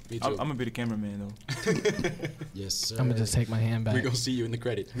 Me I'm too. gonna be the cameraman though. Yes, sir. I'm gonna just take my hand back. We're going to see you in the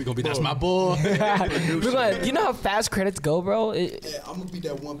credits. We're going to be, that's my boy. We're gonna, you know how fast credits go, bro? Yeah, I'm gonna be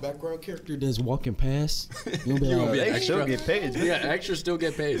that one background character that's walking past. You gonna be You're like, gonna be an They still extra. get paid. Yeah, extras still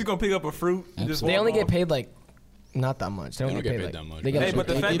get He's paid. gonna pick up a fruit. And just they walk only get off. paid like not that much. They don't get paid, like, that much. They get Hey, like but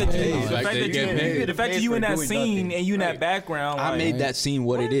the They fact get that you, paid. the Like, fact they that get you, paid. the fact that Paid you for in that doing scene nothing. and you in that Right. background, I like, made that scene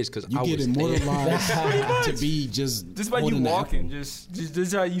what it is because you I get was immortalized to be just just by you holding the walking, apple.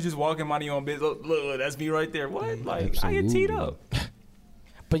 just how you just walking, minding your own business. Look, that's me right there. What? Like I get teed up.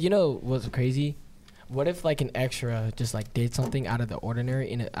 But you know what's crazy? What if like an extra just like did something out of the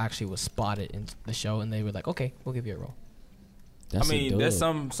ordinary and it actually was spotted in the show and they were like, okay, we'll give you a role. That's I mean, a there's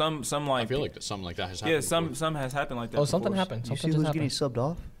dub. some I like feel like something like that has happened. yeah, some before. has happened like that. Oh, something before. happened. You see Something who's just getting happened. subbed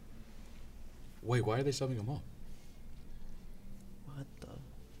off? Wait, why are they subbing him off? What the?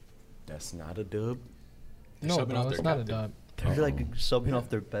 That's not a dub. No, subbing bro, off it's their not a captain. dub. I feel like subbing off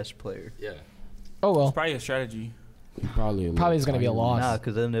their best player. Yeah. Oh well, It's probably a strategy. Probably is gonna be a loss. Nah,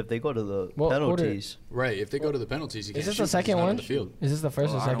 because then if they go to the What order- penalties, Right. If they go to the penalties, you can't is this shoot the 'cause second it's not on one? the field. Is this the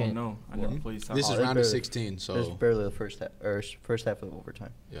first Well, or I don't second? know. I never played soccer. This is Oh, round of barely- 16, there's so barely the first half or first half of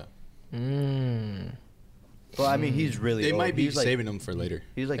overtime. yeah. Mm. Well, I mean, he's really. They old. might be He's like, saving him for later.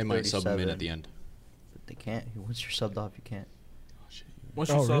 he's like they might sub him in 37. at the end. They can't. Once you're subbed off, you can't. Once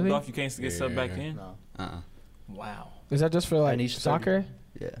you Oh, subbed really? off, you can't get subbed back Yeah. in. No. Wow. Is that just for like And he's soccer?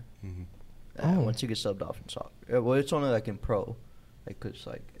 Yeah. Mhm. Oh. Once you get subbed off in soccer, well, it's only like in pro, like 'cause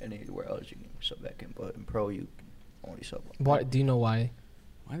like anywhere else you can sub back in, but in pro you can only sub. What do you know why?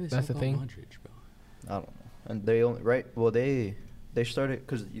 Why are they That's so the thing. Modric, bro? I don't know. And they only right. Well, they started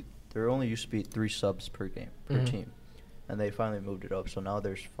because there only used to be 3 subs per game per Mhm. team, and they finally moved it up. So now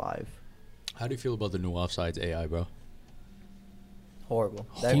there's 5. How do you feel about the new offsides AI, bro? Horrible.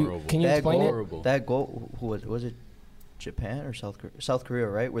 Can you, Horrible. can you that explain goal, it? Horrible. That goal, who was it? Japan or South Korea? South Korea,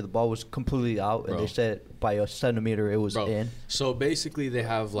 right? Where the ball was completely out, and Bro. they said by a centimeter it was Bro, in. so basically they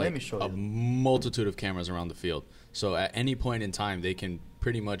have Let like me show a you. multitude of cameras around the field. So at any point in time, they can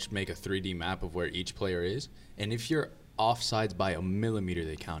pretty much make a 3D map of where each player is. And if you're offsides by a millimeter,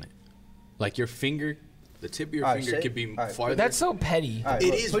 they count it. Like your finger, the tip of your All right, finger say- could be all right, farther. That's so petty. All right, It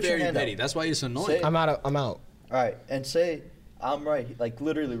look, is put your very hand petty. up. That's why it's annoying. Say- I'm out. I'm out. All right, and say I'm right, like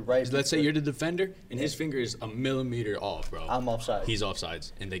literally right. Let's say before- you're the defender, and his finger is a millimeter off, bro. I'm offside. He's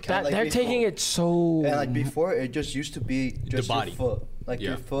offsides, and they That, count. like they're before. taking it so. And like before, it just used to be just body. your foot. Like Yeah.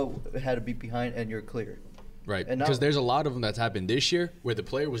 your foot had to be behind, and you're clear. Right, And now- because there's a lot of them that's happened this year where the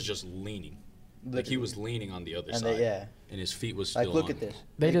player was just leaning, like he was leaning on the other And side, they, and his feet was still like look on. at this.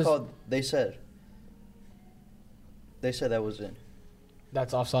 They just- They said that was in.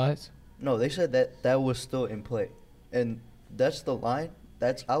 That's offsides. No, they said that was still in play, and that's the line.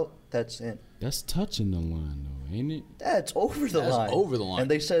 That's out. That's in. That's touching the line, though, ain't it? That's over the That's line. over the line.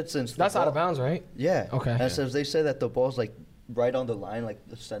 And they said since the That's out of ball- bounds, right? Yeah. Okay. And Yeah. it says they said that the ball's like right on the line, like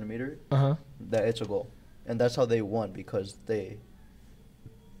the centimeter, Uh huh. that it's a goal, and that's how they won because they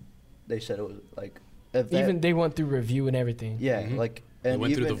said it was like if that, Even they went through review and everything. yeah Mhm. like They and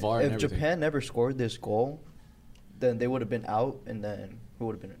went through even the VAR and if everything. Japan never scored this goal, then they would have been out, and then who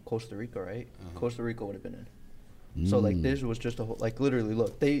would have been in? Costa Rica, right? Uh-huh. Costa Rica would have been in. So like this was just a whole, like literally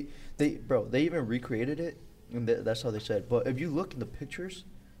look they even recreated it and that's how they said. But if you look in the pictures,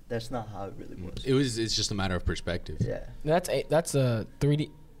 that's not how it really was. It's just a matter of perspective. Yeah. That's a 3D.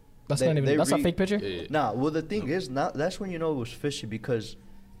 That's They- not even. they That's a re- fake picture. Yeah. Nah. Well, the thing is, not that's when you know it was fishy because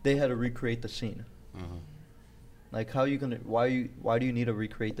they had to recreate the scene. Uh-huh. Like how you gonna why do you need to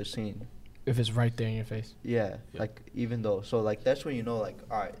recreate the scene? If it's right there in your face. Yeah. Yeah. Like even though so like that's when you know like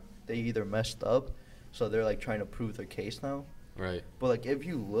all right they either messed up, so they're like trying to prove their case now. Right. But like if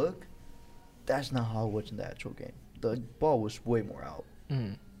you look, that's not how it was in the actual game. The ball was way more out.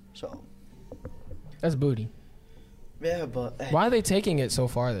 Mm. So That's booty. yeah, but Why are they taking it so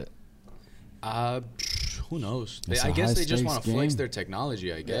far? That Who knows? It's I a guess they just high-stakes want to flex game. their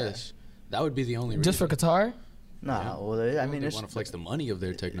technology. I guess that would be the only reason. just for Qatar? nah. Yeah. Well, I mean they it's want to flex the money of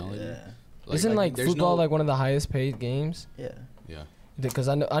their technology. Yeah. Isn't like there's football no- like one of the highest paid games? Yeah. Yeah. Because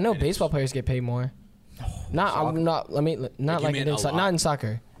I know It baseball is. players get paid more. Not Soccer? I'm not. Let me not you like mean in, a lot? not in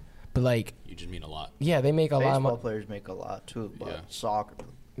soccer, but like You just mean a lot. yeah, they make a lot of Baseball money. players make a lot too, but Yeah. soccer,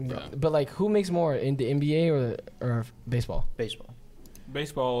 Yeah. But like, who makes more in the NBA or baseball? baseball.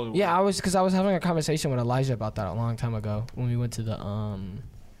 Baseball. Yeah, I was having a conversation with Elijah about that a long time ago when we went to the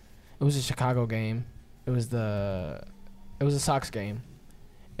it was a Chicago game. It was a Sox game,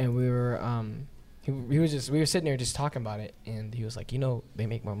 and we were we were sitting there just talking about it, and he was like, they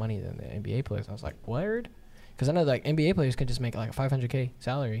make more money than the NBA players. I was like, word, because I know like NBA players can just make like a $500K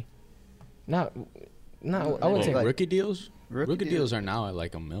salary. Not I wouldn't say like- rookie deals. Rookie Rookie deals. deals are now at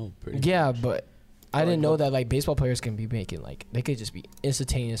like $1 million. Pretty yeah, much. but I Or didn't like know what- that like baseball players can be making like they could just be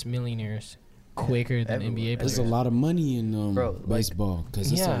instantaneous millionaires quicker than everyone. NBA There's players. a lot of money in Bro, like- baseball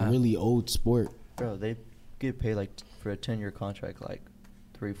because it's Yeah. a really old sport. Bro, they get paid like for a 10-year contract like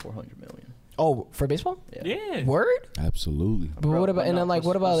 $300-400 million. Oh, for baseball? Yeah. Word? Absolutely. But what about and then like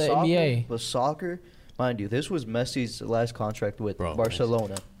what about the soccer, NBA? But soccer, mind you, this was Messi's last contract with Bro,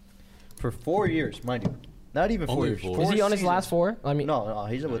 Barcelona for 4 years, mind you. Not even 4 Only years. 4. Is he on his seasons. last 4? I mean, No,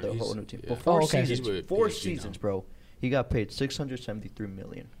 he's with a He's- whole new team. yeah. But 4 Oh, okay. seasons, He's with 4 PSG seasons, now. bro. He got paid $673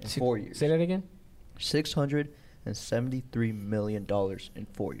 million in 4 years. Say that again. $673 million in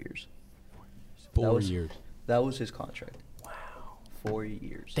 4 years. 4 was- years. That was his contract. Wow. 4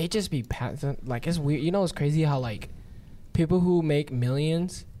 years. They just be like it's weird. You know it's crazy how like people who make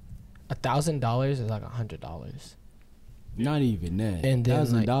millions, $1,000 is like $100. Not even that. And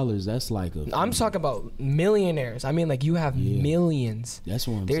then, like- $1,000. That's like a. I'm talking about millionaires. I mean like you have Yeah. millions. That's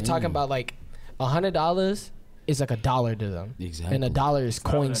what I'm They're saying. talking about like $100 is like $1 to them, Exactly. and $1 is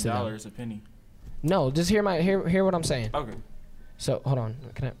coins to them. $1 a penny. No, just hear what I'm saying. Okay. So hold on,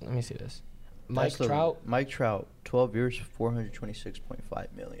 let me see this. Mike Trout. Mike Trout, 12 years, $426.5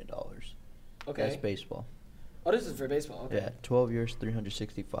 million. That's baseball. Oh, this is for baseball. Yeah, 12 years,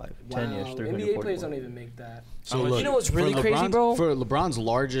 365. 10 years, 341. even make that. So You look, know what's for really crazy, LeBron's- bro? For LeBron's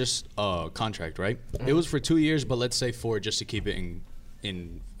largest contract, right? It was for 2 years, but let's say 4 just to keep it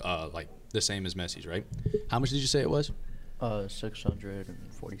in like the same as Messi's, right? How much did you say it was?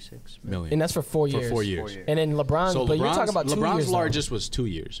 646 Million. And that's for 4 years. For 4 years. 4 years. And then LeBron, So but you're talking about 2 LeBron's years. though. largest was 2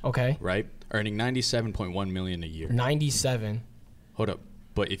 years. Okay. Right? Earning $97.1 million a year. 97. Hold up.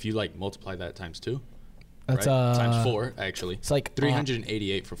 But if you like multiply that times 2, That's right? Times 4 actually. It's like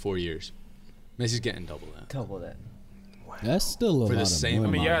 388 for 4 years. Messi's getting double that. Double that. That's still a For the lot same of I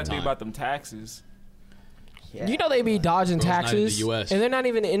money. mean, you gotta Time. think about them taxes. Yeah. You know they be dodging Bro's not in the taxes, US. and they're not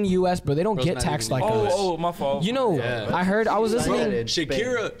even in the U.S., but they don't Bro's get not taxed even like in the us. US. Oh, my fault. You know, Yeah. I heard I was Bro, listening. in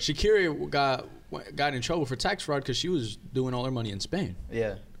Shakira got in trouble for tax fraud because she was doing all her money in Spain.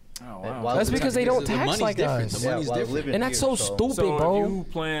 Yeah. Oh, And wow. while That's living- because they don't the tax money's like different. us. The money's while different. living And that's here, so stupid, So bro. if you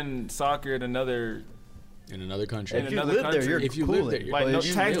playing soccer in another, In another country. In If you another live there, country, you're if you live cooling. there, you're- like But no if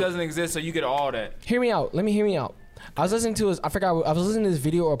you tax live- doesn't exist, so you get all that. Hear me out. Let me hear me out. I was listening to I was listening to this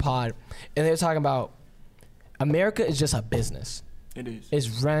video or pod, and they were talking about America is just a business. It is. It's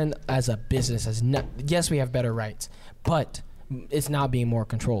run as a business. Yes, we have better rights, but it's not being more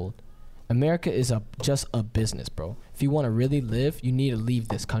controlled. America is just a business, bro. If you want to really live, you need to leave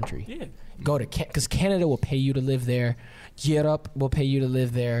this country. Yeah. Go to because Canada will pay you to live there. Europe will pay you to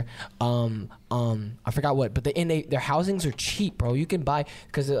live there. I forgot what, but their housings are cheap, bro. You can buy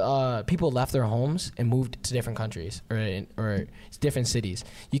because people left their homes and moved to different countries or different cities.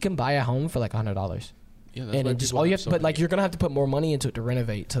 You can buy a home for like $100. Yeah, that's And why it just people all you have have, so but like many- you're gonna have to put more money into it to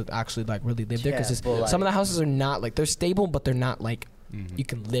renovate to actually like really live there Yeah, because but, some of like- the houses are not like they're stable, but they're not like Mhm. you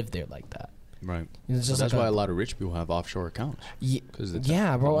can live there like that. Right. It's just That's like why a lot of rich people have offshore accounts. Because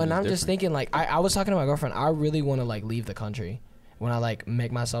yeah, bro. And I'm just thinking, like, I was talking to my girlfriend. I really want to like leave the country when I like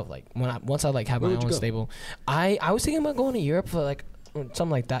make myself like once I like have Where my would you own go? stable. I was thinking about going to Europe for like something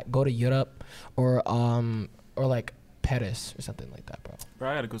like that. Go to Europe or like Paris or something like that, bro. Bro,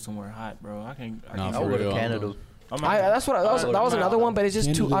 I gotta go somewhere hot, bro. I can't. Nah, can't for I would real. to Canada. That's what that was another one, but it's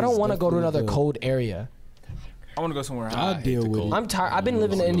just too. I Canada's don't want to go to another definitely cold area. I want to go somewhere I hot. I'll hate deal the with cold. it. I'm tired. I've been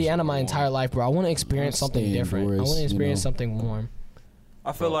living in Indiana my entire life, bro. I want to experience I'm something staying different. I indoors, want to experience you know. something warm.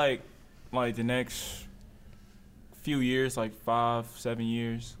 I feel like the next few years, like 5-7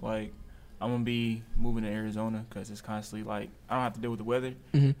 years, like I'm gonna be moving to Arizona because it's constantly like I don't have to deal with the weather,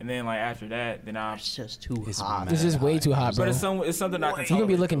 Mhm. and then like after that, then I'm. It's just too It's hot. mad. This is way too hot, bro. But it's something I can tolerate. You're gonna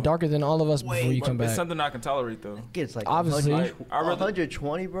be looking though. darker than all of us before you come It's back. something I can tolerate though. It's like Obviously.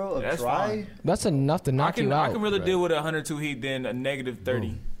 120, bro, of That's dry. fine. That's enough to knock you I out can really Right. deal with 102 heat than a negative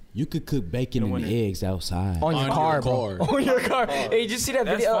 30. You could cook bacon In the and winter. eggs outside. on your On car, your bro. car. On your car. Hey, did you see that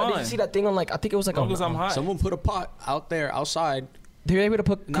That's video? Did you fine. see that thing on like I think it was like As long as I'm a, hot. Someone put a pot out there outside, they were able to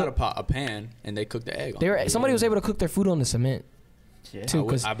put not a pot, a pan, and they cooked the egg. they on were it. somebody was able to cook their food on the cement Yeah. too. I would-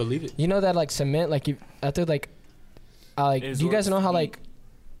 Because I believe it. you know that like cement, like you after like, like Is do you guys what- know how like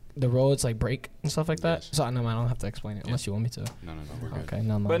the roads like break and stuff like that? Yes. So no, I don't have to explain it unless you want me to. No, we're good. Okay,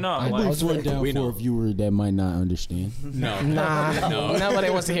 no, But no, I like- was Break down We for know. a viewer that might not understand. No. nah, No. nobody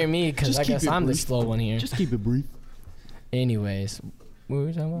wants to hear me because Just I keep guess it I'm the brief. slow one here. Just keep it brief. Anyways, what were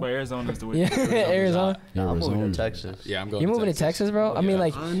we talking But about? Arizona's the way. Yeah, Arizona. I'm moving Arizona. to Texas. Yeah, I'm going. You moving to Texas, bro? I mean, Yeah.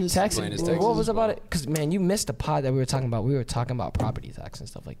 like Honestly, Texas. plain as What Texas was as about well. it? Because man, you missed the pod that we were talking about. We were talking about property tax and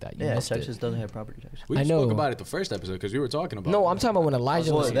stuff like that. You Yeah, missed Texas it. doesn't have property tax. We I spoke know. about it the first episode because we were talking about. No, it. I'm talking about when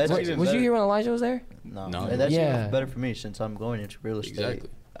Elijah Well, was. that's Was even you better. here when Elijah was there? No, No. and that's Yeah. even better for me since I'm going into real estate. Exactly,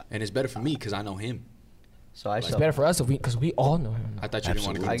 and it's better for me because I know him. So I It's sell. better for us if we because we all know him. I thought you didn't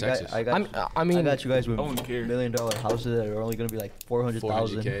want to go I to got, Texas. I got, I mean, I got you guys with I wouldn't care. $1 million houses that are only gonna be like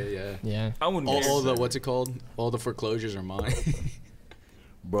 400,000. 400K, yeah. yeah. I wouldn't All, care. all the what's it called? All the foreclosures are mine.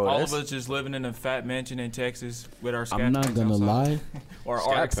 Bro, All that's, of us just living in a fat mansion in Texas with our scat I'm not packs gonna outside. lie. Or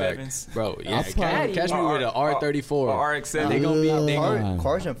Scat pack. RX-7s. Bro. Yeah, I'll catch, probably- catch me with a R34. Or RX-7. They gonna be. They gonna, Nah.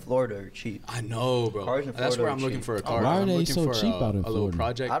 cars in Florida are cheap. I know, bro. Cars in That's Florida where are I'm looking cheap. for a car. Why are I'm they looking so for cheap out in a little Florida?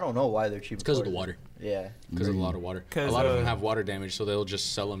 project. I don't know why they're cheap. It's because of the Florida. water. Yeah. Because of a lot of water. A 'Cause, lot of them have water damage, so they'll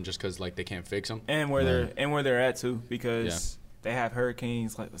just sell them just because like they can't fix them. And where they're at too, because they have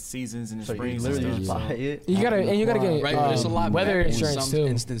hurricanes like the seasons and the So you springs literally and just stuff. buy so- it. You gotta get Right, but it's a lot weather better insurance in some too.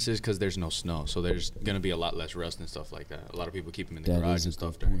 instances because there's no snow, so there's gonna be a lot less rust and stuff like that. A lot of people keep them in the That garage is and a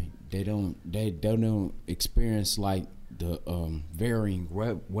stuff. good point. They don't experience like the varying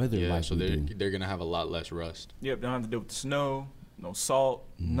weather Yeah, like so we do. they're gonna have a lot less rust. Yep, they don't have to deal with the snow, no salt,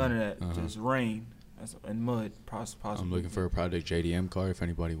 none of that. Uh-huh. Just rain and mud, possibly. I'm looking for a Project JDM car. If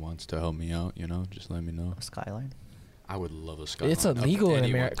anybody wants to help me out, just let me know. Skyline. I would love a Skyline. It's illegal in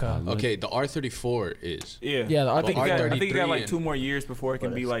Anyone. America. Okay, the R34 is. Yeah, Yeah, I think the it got, I R33 think it got like and- 2 more years before it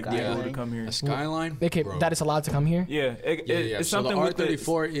can But be a like legal to Skyline? come here. A Skyline. Okay, Bro. that is allowed to come here. Yeah, Yeah. it's So the something with the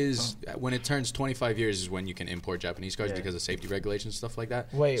R34 is when it turns 25 years is when you can import Japanese cars Yeah. because of safety regulations and stuff like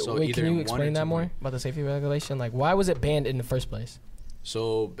that. Wait, So wait. either Can in you 1 or explain 2 that more about the safety regulation? Like, why was it banned in the first place?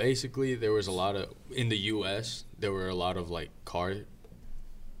 So basically, there was a lot of in the U.S. There were a lot of like car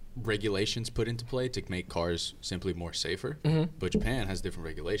regulations put into play to make cars simply more safer. Mhm. But Japan has different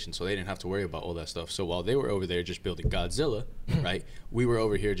regulations, so they didn't have to worry about all that stuff. So while they were over there just building Godzilla, right, we were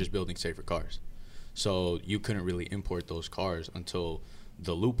over here just building safer cars. So you couldn't really import those cars until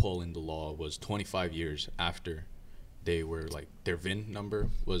the loophole in the law was 25 years after they were like their VIN number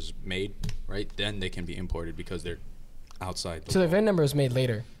was made, right? Then they can be imported because they're outside. So the law. VIN number was made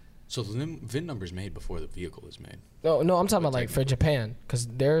later. So the VIN number is made before the vehicle is made. No, I'm talking But about like for Japan, because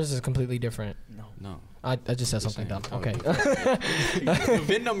theirs is completely different. No. I just said Just something dumb. saying. Okay. The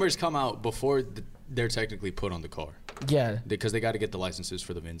VIN numbers come out before they're technically put on the car Yeah. because they got to get the licenses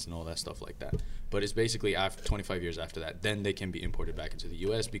for the VINs and all that stuff like that. But it's basically after 25 years after that, then they can be imported back into the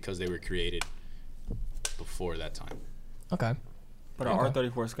U.S. because they were created before that time. Okay. but an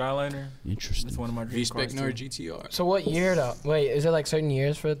R34 Skyliner. Interesting. It's one of my dream V-Spec cars. nor too. GTR. So what year though? Wait, is it like certain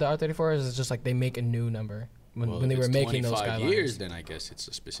years for the R34, or is it just like they make a new number? when they if were it's making those 25 skylines. years, then I guess it's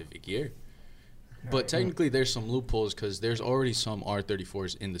a specific year. But technically, there's some loopholes because there's already some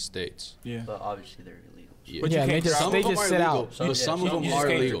R34s in the States. Yeah. But obviously they're illegal. Yeah. But you Yeah, they can't just drive Some they of them just are sit legal, out. but some of them You are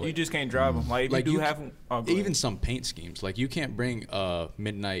just illegal. can't, you just can't drive them. Like, if Like, you do you have them, oh, go Even ahead. some paint schemes, like you can't bring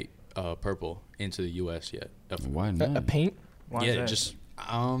midnight purple into the U.S. yet. Why A not? paint? Why is Yeah, that? just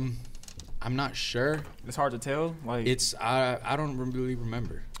I'm not sure. It's hard to tell. Like, It's I don't really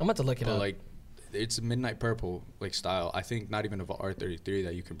remember, I'm about to look it but up. like it's a midnight purple like style. I think not even of a R33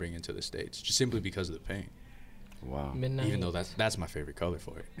 that you can bring into the States, just simply because of the paint. Wow. Midnight. Even though that's my favorite color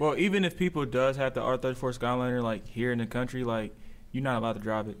for it. well, even if people does have the R34 Skyliner, like here in the country, like you're not allowed to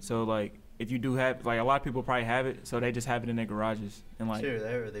drive it. So like if you do have, like a lot of people probably have it, so they just have it in their garages and like Sure,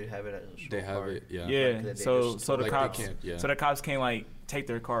 they have it as a show They have car. it, yeah. yeah. Like, they So just- so the like, they cops can't, yeah. so the cops can't like take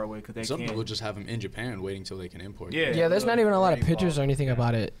their car away because they Some can't. people just have them in Japan waiting till they can import. Yeah. Yeah, there's not even a lot of Pretty pictures or wild. anything Yeah.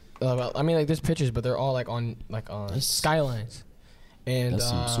 about it. I mean, like there's pictures, but they're all like on That's- skylines, and That's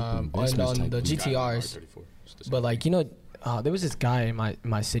some super and investment on type the thing. GTRs. R34. It's the same But like thing. there was this guy in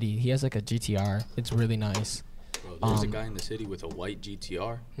my city. He has like a GTR. It's really nice. Bro, there's a um, guy in the city with a white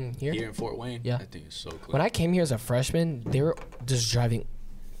GTR Here. here in Fort Wayne. Yeah. I think it's so clean. When I came here as a freshman, they were just driving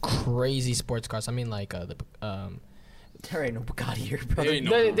crazy sports cars. I mean, like There ain't no Bugatti here, brother. There ain't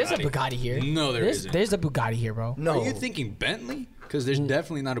no there's a Bugatti. Bugatti here. No, there isn't. There's a Bugatti here, bro. No. Are you thinking Bentley? Because there's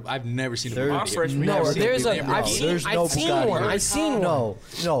definitely not. I've never seen a There- Bugatti. My freshman No, year, Never seen there's a. Lamborghini. I've No, seen. there's no I've seen Bugatti one. here. I've seen one. No,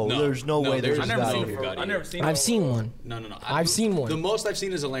 No, there's no way there's there's I a never no seen. Bugatti A, here. Bugatti I never here. seen. I've seen one. No. I've seen one. The most I've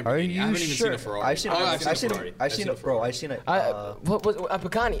seen is a Lamborghini. Are I you haven't even sure? seen a Ferrari. I've seen. Oh, I've seen. a Ferrari. I've seen it, bro. I've seen it. What a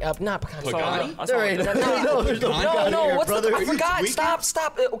Bugatti? Not Bugatti. Pagani? I saw There ain't it. no. There's no No, Bugatti no. here, What's brother. the? I forgot.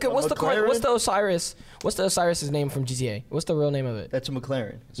 Stop. Okay, what's the McLaren? what's the Osiris? What's the Osiris's name from GTA? What's the real name of it? That's a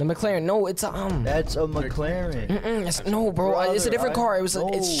McLaren. The McLaren. No, it's a That's a McLaren. no, bro. It's a different car. It was. No,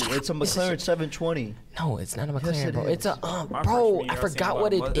 Shut it's a up. McLaren 720. No, it's not a McLaren, it bro. It's a My bro. freshman year, I I forgot seen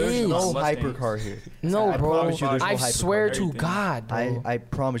what a it lot of There's is. no Mustangs. hypercar here. No, I bro. promise you there's no I hypercar. swear to Everything. God, bro. I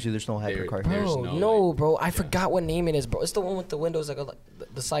promise you there's no There- hypercar there- here. there's Bro, no, no, like- bro. I forgot what name it is, bro. It's the one with the windows that go like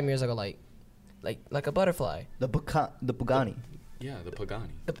the side mirrors that go like a butterfly. The Bugatti. Yeah, the Pagani.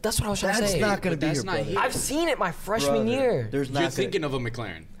 That's what I was trying to That's say. not gonna But be that's here, not brother. here. I've seen it my freshman Brother, year. There's not. You're gonna- thinking of a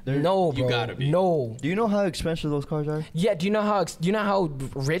McLaren. No, bro. You gotta be. No. Do you know how expensive those cars are? Yeah. Do you know how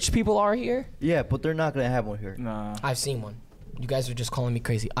rich people are here? Yeah, but they're not gonna have one here. Nah, I've seen one. You guys are just calling me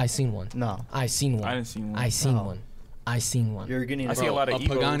crazy. I seen one. No, I seen one. I didn't see one. I seen No. one. I seen one. you're getting. I see a lot of A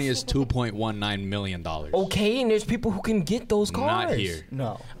Pagani Evos. is $2.19 million. Okay, and there's people who can get those cars. Not here.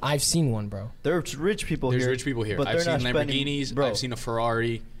 No, I've seen one, bro. there's rich people There's here. rich people here. But I've they're seen not spending- Lamborghinis. Bro, I've seen a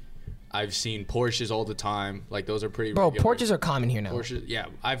Ferrari. I've seen Porsches all the time. Like those are pretty. Bro, regular. Porsches are common here now. Porsches. Yeah,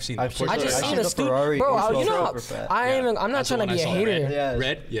 I've seen. I've that. seen I Porsches just are I've seen common. a the Ferrari. student, bro. It's You know, super fat. I'm not That's the trying to one I be a saw, hater. Red. Yes.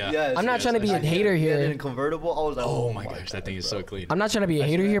 Red? Yeah. Yes. I'm not trying to be a yes. hater Yeah, here. in convertible. I was like, Oh my gosh, that thing is bro. so clean. I'm not trying to be a I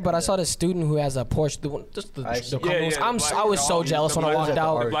hater seen here, that, but I yeah. saw the student who has a Porsche. Just the I see. common ones. I was so jealous when I walked The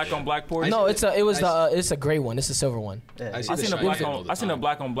out. black on black Porsche. No, it's a gray one. It's a silver one. Yeah, I see I the seen a shiny black thing all on. the I seen a time.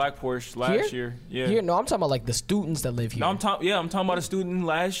 black on black Porsche last year. Yeah. Here, no, I'm talking about like the students that live here. No, I'm talking about a student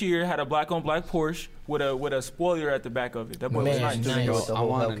last year had a black on black Porsche with a spoiler at the back of it. That boy was Man, nice. nice. With the I whole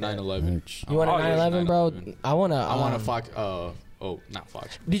want a Hellcat. 911. You want a Oh, yeah, 911, bro? 911. I want a. I want a Fox. Not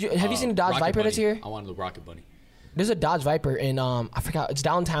Fox. Did you have you seen the Dodge Rocket Viper that's Bunny. here? I wanted the Rocket Bunny. There's a Dodge Viper in I forgot. It's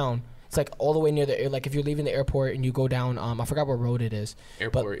downtown. It's like all the way near the like if you're leaving the airport and you go down. I forgot what road it is.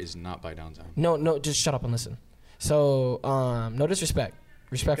 Airport is not by downtown. No, just shut up and listen. So no disrespect,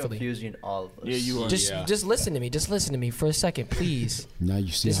 respectfully. Confusing all of us. Yeah, you are. Yeah. Just listen to me. Just listen to me for a second, please. Now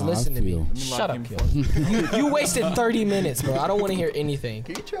you see Just how I listen to me. feel. Shut up, him. Kyo. You wasted 30 minutes, bro. I don't want to hear anything.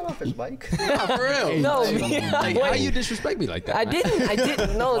 Can you turn off his mic? Nah, for real. No, Like, how wait. you disrespect me like that? I man?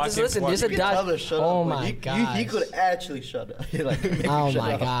 didn't. No, Lock just him, listen. lock There's him. a Tell him to Dodge. shut Oh up, but my he gosh. could actually shut up. Like, make Oh him shut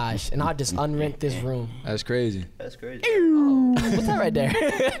my up. gosh. And I'll just unrent this room. That's crazy. That's crazy. What's that right there?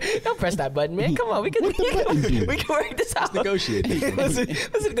 Don't press that button, man. Come on, we can work this out. Negotiate.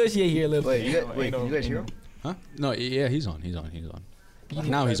 Let's negotiate here a little Wait, bit. you guys hear him? Huh? No, yeah, he's on.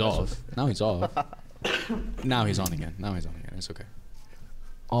 Now he's off. Now he's off. Now he's on again. It's okay.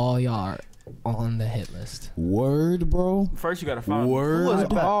 All y'all are on the hit list. Word, bro. First, you gotta find. Word.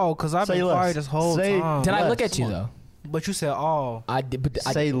 Oh, because I've Say been less. quiet this whole Say- time. Did I look Less. at you though? But you said all. I did, but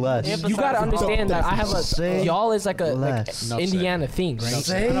Say less. Yeah, you gotta understand that I have Say a y'all is like a less. Enough Indiana thing, right?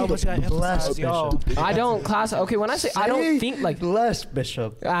 Say I know, but you gotta less, emphasize y'all. Bishop. I don't class. Okay, when I say I don't think like less,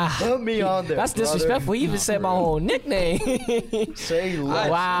 Bishop. ah, Put me on there. that's brother. disrespectful. He even said my whole nickname. Say less.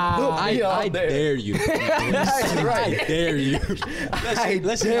 Wow. Put me on I there. dare you. That's I right. dare you.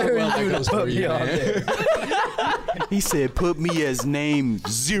 Let's see how Dare well that you to goes for put me you, on man. there. He said, "Put me as name Number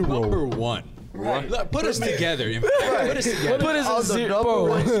 0." one. Look, put us together. Put us together. Put us On in the zero, number bro.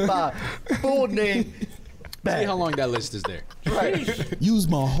 one spot. Full name. See how long that list is there. Use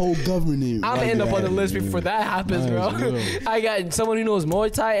my whole government. I'm gonna end up on the list before that happens, bro. Might as well. I got someone who knows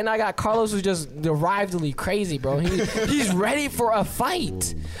Muay Thai, and I got Carlos who's just deridedly crazy, bro. He's ready for a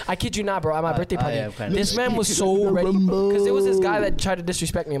fight. I kid you not, bro. At my birthday I party, am kinda this man was so ready because it was this guy that tried to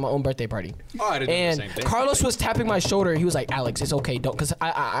disrespect me at my own birthday party. Oh, I didn't do the And same thing. Carlos was tapping my shoulder. He was like, "Alex, it's okay, don't." Because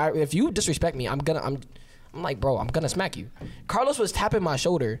if you disrespect me, I'm like, bro, I'm gonna smack you. Carlos was tapping my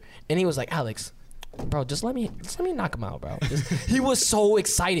shoulder, and he was like, "Alex, bro, just let me knock him out, bro." He was so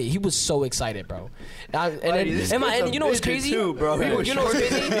excited. He was so excited, bro. And you know what's crazy? Too, bro. You know what's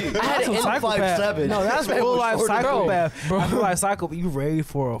crazy? I had That's a an psychopath. 5'7". No, that's Man real was life shorter than psychopath. Bro, I feel like psychopath. You ready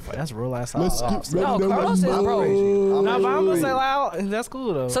for a fight? That's real life psychopath. No, Carlos is, bro. No, but I'm gonna say like, that's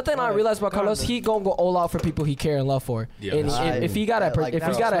cool though. Something I realized about Carlos, he gonna go all out for people he care and love for. Yeah. And if he gotta Like, if he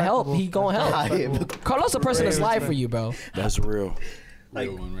that's gotta help, he gonna I help. am. Carlos a person to slide for you, bro. That's real. Like,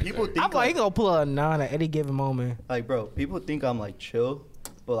 Real one right people there. think I'm like, he gonna pull a 9 at any given moment. like, bro, people think I'm like chill,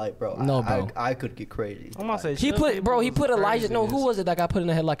 but like, bro, No, bro. I could get crazy. I'm gonna say He put Elijah. No, who was it that got put in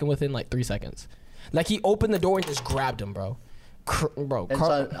the headlock and within like 3 seconds? Like he opened the door and just grabbed him, bro. Bro, And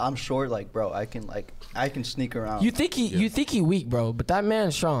so I'm short, like, bro, I can sneak around. you think he weak, bro? But that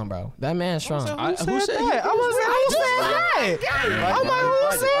man's strong, bro. That man's strong. Who said that? I was saying that. I'm like,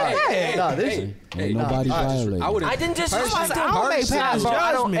 who said that? Nah, this. Ain't nobody violating. I wouldn't. I didn't just Personally, I don't make past bro.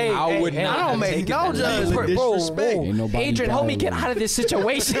 I don't. judgment. Hey, I would hey, not I don't have make taken no that. judgment. Bro, Ain't nobody Adrian, help me get violating. out of this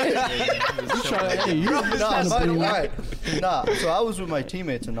situation. Nah, so I was with my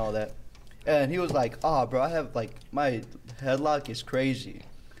teammates and all that, and he was like, "Oh, bro, I have like my headlock is crazy."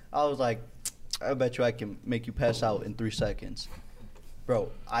 I was like, "I bet you I can make you pass out in 3 seconds." Bro,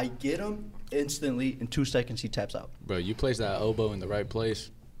 I get him instantly. In 2 seconds, he taps out. Bro, you place that elbow in the right place,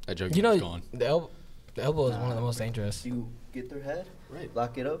 that junkie You know, is gone. the elbow is one of the most dangerous. You get their head, Right.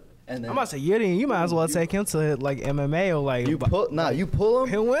 lock it up, and then I'm about to say, you might as well take him to like MMA or like. you pull them,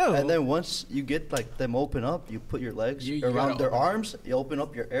 He will. and then once you get like them open up, you put your legs You around gotta their open- arms. You open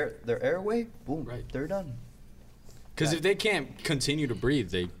up their airway. Boom, Right. they're done. Because if they can't continue to breathe,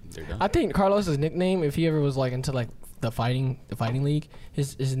 they're done. I think Carlos's nickname, if he ever was like into like the fighting league,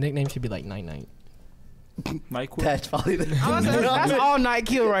 his nickname should be like Night Night. Nyquil. That's probably the. I'm gonna say, that's all night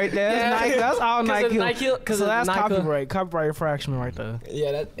kill right there. That's all night of kill. Night Kill- 'cause So of that's Night Kill. copyright infraction right there.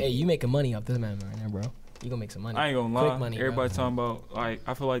 Yeah, hey, you making money off this man right now, bro. You gonna make some money. I ain't gonna Quick lie. money, Everybody bro. talking about like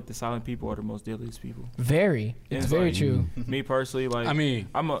I feel like the silent people are the most deadliest people. Very. It's It's very like- true. Me personally, like I mean,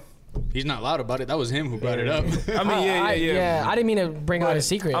 I'm a. he's not loud about it. That was him who brought it up. I mean, yeah. I didn't mean to bring out a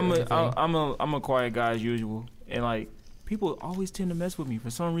secret. I'm or a, anything. I'm a quiet guy as usual, and like people always tend to mess with me for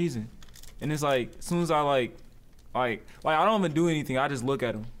some reason, and it's like as soon as I like I don't even do anything. I just look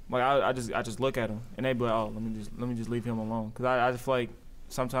at them. Like I just look at them, and they be like, oh, let me just leave him alone, cause I just feel like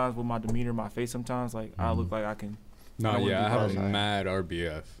sometimes with my demeanor, my face, sometimes like I look like I can. No, I wouldn't yeah, I do have that. a mad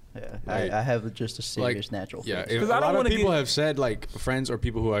RBF. Yeah, Like- I have just a serious natural Yeah, face. if 'Cause a I don't lot of wanna people get- have said, like friends or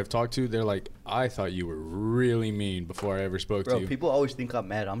people who I've talked to, they're like, I thought you were really mean before I ever spoke Bro, to you. people always think I'm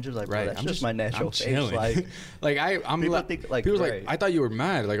mad. I'm just like, bro, Right, that's I'm just my natural I'm face. chilling. Like, like I'm people like, think, like, people's right. like, I thought you were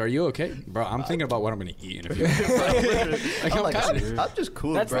mad. Like, are you okay, bro? I'm thinking about what I'm gonna eat in a few minutes. Like, I'm, like, kinda- I'm just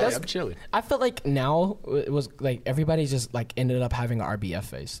cool, That's- bro. I'm chilling. I feel like now it was like everybody's just like ended up having an RBF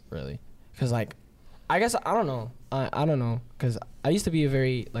face, really, because like I guess I don't know. I don't know, because I used to be a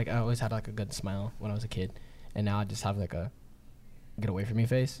very like I always had like a good smile when I was a kid, and now I just have like a get away from me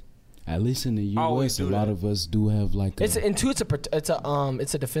face. At least in the always U.S., a do lot that. of us do have like. It's a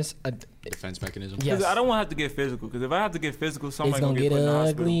defense. Defense mechanism. Yes. 'Cause I don't want to have to get physical. Because if I have to get physical, It's somebody gonna get put in the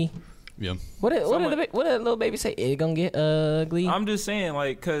hospital. ugly. Yeah. What did Someone- the little baby say? It's gonna get ugly. I'm just saying,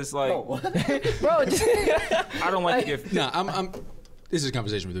 like, cause like Bro, just, I don't like to get. No, I'm. This is a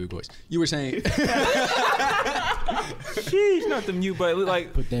conversation with the big boys. You were saying. Sheesh, not the mute, but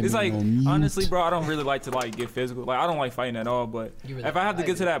like Put that it's man like on mute. honestly, bro, I don't really like to like get physical. Like I don't like fighting at all. But You really if I have to like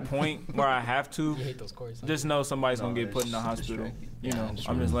get to that point where I have to, you hate those chords. just know somebody's No, gonna get put it's in the hospital. distracting. You know, that's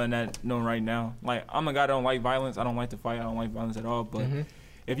I'm just letting that know right now. Like I'm a guy that don't like violence. I don't like to fight. I don't like violence at all. But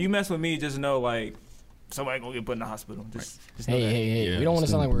if you mess with me, just know like somebody gonna get put in the hospital. Just know Hey, that. hey, hey! Yeah, We don't want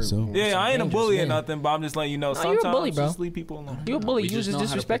to sound like we're. so. Yeah, I ain't a bully or dangerous, man. nothing, but I'm just letting you know. No, you're a Sometimes bully, bro. just leave people alone. You a bully. We You was just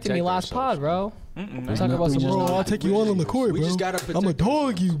just know how to disrespecting me protect last pod, ourselves. bro. Mm-mm, We're talking about some Bro, shit. I'll take you on the court, We bro. just gotta protect I'm gonna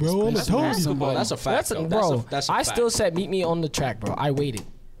dog you, bro. I'm gonna That's dog you. basketball. That's a fact. That's though. bro. That's a I fact. still said meet me on the track, bro. I waited.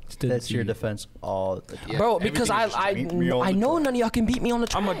 That's your defense all the time. Yeah, Bro, because everything is just beat me on I the know track. none of y'all can beat me on the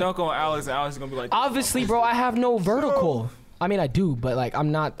track. I'm gonna dunk on Alex, and Alex is gonna be like, Obviously, bro, I have no vertical. I mean, I do, but like,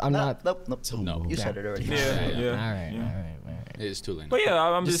 I'm not. Nope. No. You said it already. yeah, All right, yeah, all right, yeah. all right.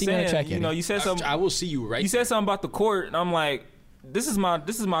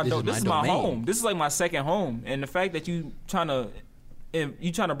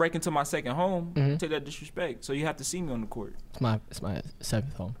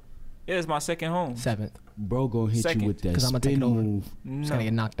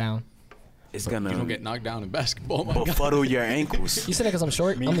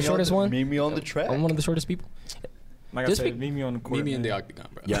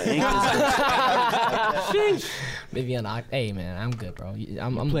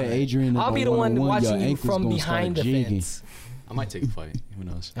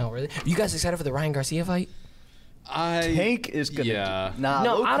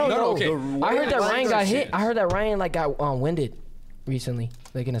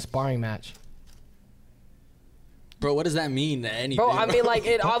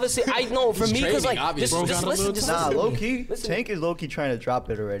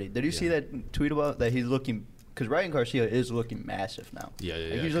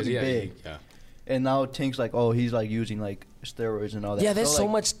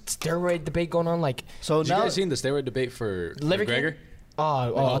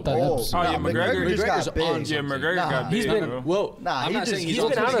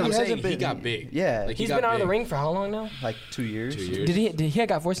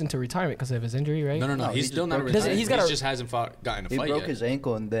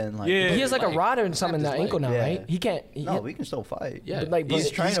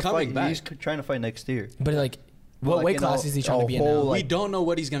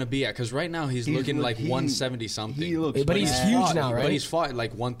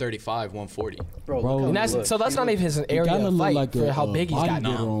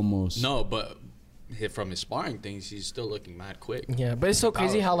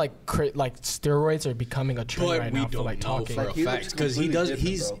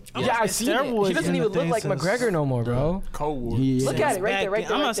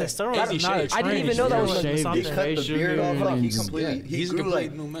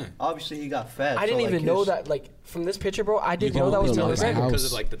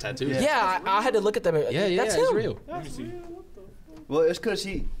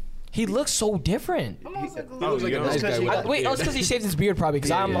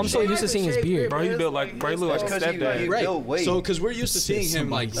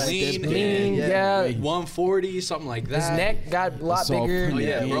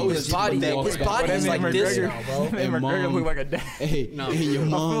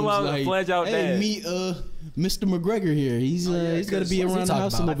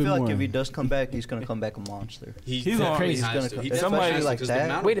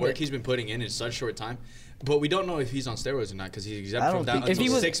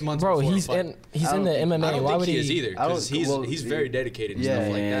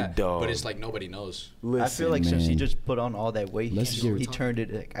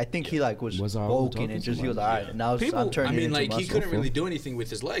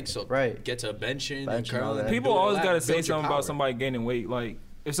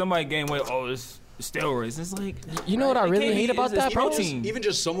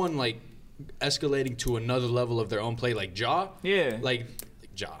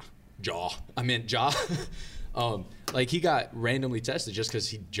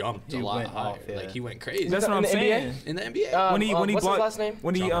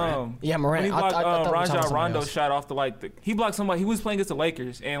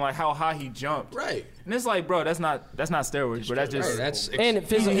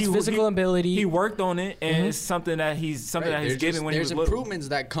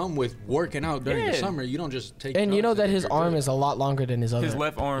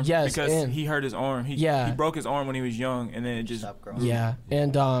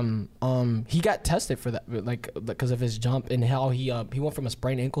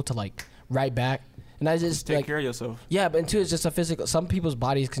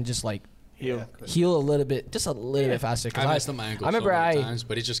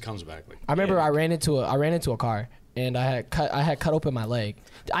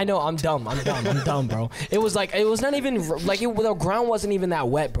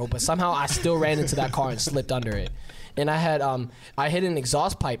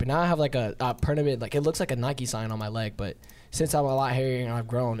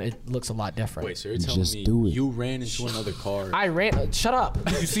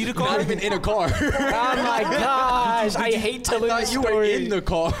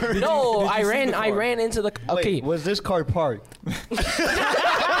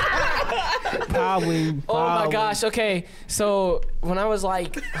 Oh my gosh. Okay, so when I was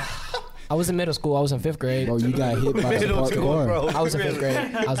like, I was in middle school. I was in 5th grade. Bro, you got hit by a Middle parked school, car. bro. I was in 5th Really?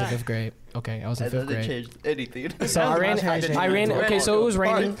 grade. I was in 5th grade. Okay, I was in That 5th doesn't grade. change anything. So I ran. Okay, so it was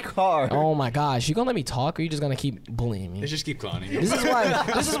raining. Parked car. Oh my gosh, you gonna let me talk, or you just gonna keep bullying me? Let's just keep clowning. This is why.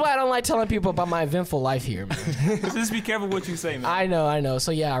 This is why I don't like telling people about my eventful life here, man. Just be careful what you say, man. I know.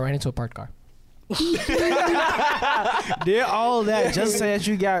 So yeah, I ran into a parked car. Did all that just say that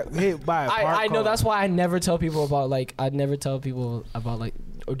you got hit by a parked I know. car. That's why I never tell people about like. I'd never tell people about like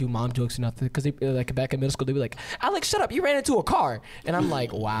or do mom jokes or nothing because they like back in middle school they'd be like, Alex, shut up, you ran into a car, and I'm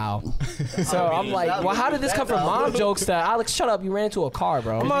like, wow. So I'm like, well, how did this come from mom jokes that Alex, shut up, you ran into a car,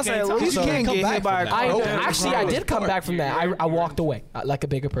 bro? I'm gonna say, at least you can't get hit by a car. I did come back from that. I walked away like a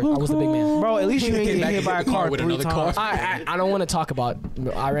bigger person. I was a big man. Bro, at least you didn't get hit by a car with 3 another times. car. I don't want to talk about.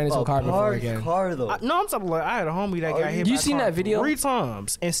 I ran into a car before parked again. car though. No, I'm talking like I had a homie that got hit You by a seen car that video? 3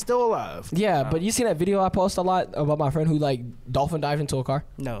 times and still alive. Yeah, but you seen that video I post a lot about my friend who like dolphin dived into a car?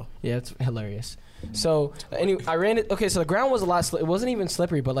 No. Yeah, it's hilarious. So anyway, I ran it. Okay, so the ground was a lot. It wasn't even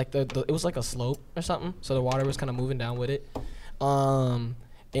slippery, but like it was like a slope or something. So the water was kind of moving down with it.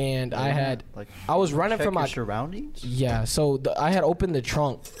 And I was running check from my your surroundings. Yeah, so I had opened the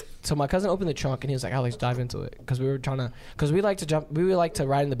trunk. So my cousin opened the trunk and he was like, "Alex, dive into it," because we like to jump. We would like to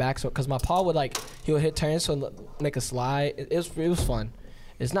ride in the back, so because my paw would he would hit turns, so make a slide. It was fun.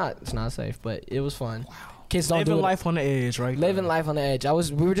 It's not safe, but it was fun. Wow. Kids don't Living do it. life on the edge, right? Living life on the edge.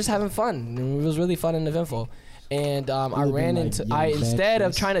 We were just having fun. And it was really fun and eventful. And I ran into. Instead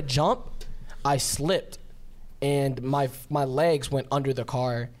of trying to jump, I slipped, and my legs went under the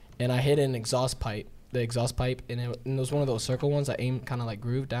car, and I hit an exhaust pipe. The exhaust pipe, and it was one of those circle ones that aim kind of like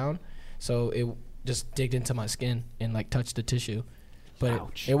grooved down, so it just digged into my skin and like touched the tissue, but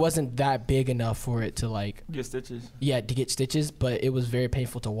it wasn't that big enough for it to like get stitches. Yeah, to get stitches, but it was very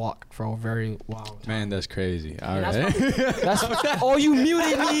painful to walk for a very long time. Man, that's crazy. All right. That's oh, you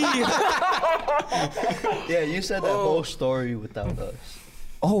muted me. Yeah, you said that whole story without us.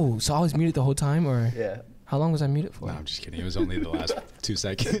 Oh, so I was muted the whole time, or Yeah. how long was I muted for? No, I'm just kidding. It was only the last 2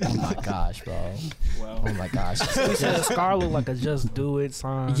 seconds. Oh my gosh, bro. Wow. Oh my gosh. You said a scar looked like a "just do it"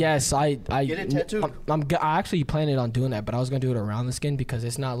 sign. Yes, I Get it tattooed. I actually planned on doing that, but I was gonna do it around the skin because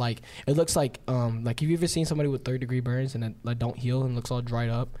it's not like it looks like have you ever seen somebody with 3rd-degree burns and it like don't heal and looks all dried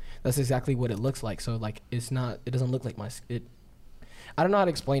up? That's exactly what it looks like. So like it doesn't look like it. I don't know how to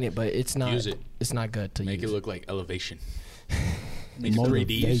explain it, but it's not. Use it. It's not good to Make use. it look like elevation. Make it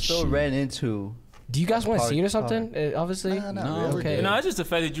Motivation. 3D. Still ran into. Do you guys want to Park see it or car. something? Obviously. Nah, not No, really. we're Okay. good. No, it's just the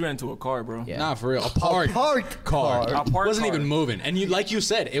fact that you ran into a car, bro. Yeah. Nah, for real. A A parked parked car. car. A parked Wasn't car. even moving. And like you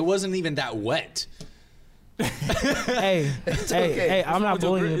said, it wasn't even that wet. Hey, okay. hey, I'm not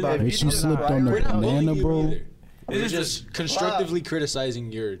bullying you about If If it. she you slipped not on the We're not bullying banana, you bro. either. We're It's just constructively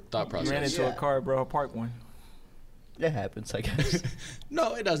criticizing your thought You ran process. into a car, bro. A park one. It happens, I guess.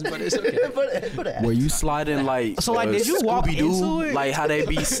 No, it doesn't, but it's okay. but it Were happens. you sliding like? So, like, did you walk Scooby-Doo? into it? Like how they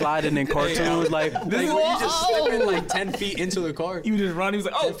be sliding in cartoons? Like Like, were you just slipping like 10 feet into the car? You just run. He was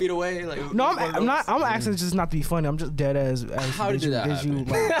like, 10 oh. feet away? Like, No, I'm not. I'm asking just not to be funny. I'm just dead as. How did that you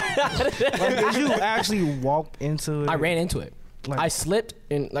like, did you actually walk into it? I ran into it. Like- I slipped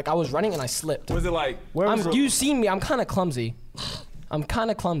and like I was running and I slipped. Was it like? Where was it? You seen me? I'm kind of clumsy. Kind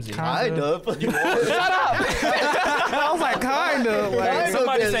of. I was like, kind of. Like, Kind of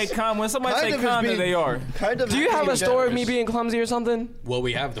Somebody is- say calm. When somebody kind say of is calm, then being- they are. Kind of. Do you have a story of me being clumsy or something? well,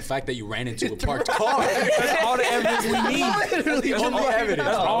 we have the fact that you ran into a parked car. That's all the evidence we need. Literally That's just all, evidence.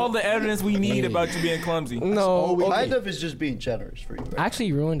 that's all the evidence we need about you being clumsy. No. Kind of is just being generous for you. I Right?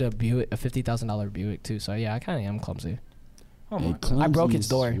 actually ruined a Buick, a $50,000 Buick too. So yeah, I kind of am clumsy. Oh Hey, my. I broke its clumsiness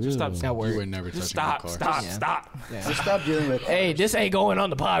door. is Just real. stop. At You work. were never touching Stop. a car. Stop. Yeah. Stop. Just stop dealing with. Hey, this ain't going on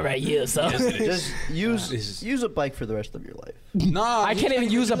the pod right here, so. Just This is- use a bike for the rest of your life. Nah, I can't even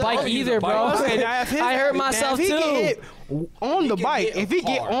use a bike either, bro. Okay, now if his- I hurt now myself if he too. get hit on the can bike, hit a if he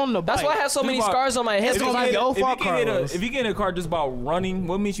get car. on the bike, That's why I have so many Tupac, scars on my head. It's gonna because be I- your fault, Carlos. If you get in a car just about running,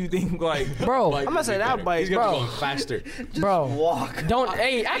 what makes you think like? Bro, I'm gonna say that bike, He's gonna bro. be going faster. bro, Walk. don't.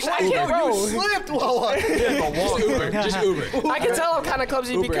 Hey, actually, I can't, You bro. slipped while walking. Just Uber. Just Uber. I can tell I'm kind of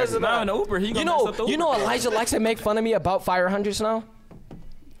clumsy Uber because of Nah, that. an Uber. He You gonna know, mess up the you Uber. know, Elijah likes to make fun of me about fire hydrants now.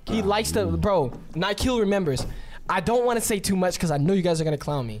 He likes to, bro. Nikeel remembers. I don't want to say too much because I know you guys are gonna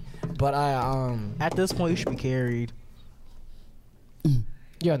clown me, but at this point you should be carried.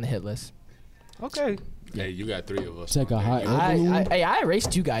 you're on the hit list. Okay. Hey, you got 3 of us. Take a hot air I balloon. I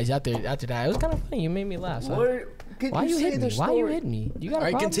erased you guys after that. It was kind of funny. You made me laugh. So. Why you hitting me? Why you hitting me? You got All a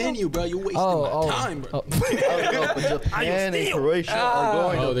right, problem, continue, bro. You're wasting Oh, my time, bro. Japan and Croatia are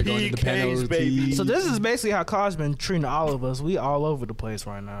going Oh, to they're going to the PKs, penalty. baby. So this is basically how Carl's been treating all of us. We all over the place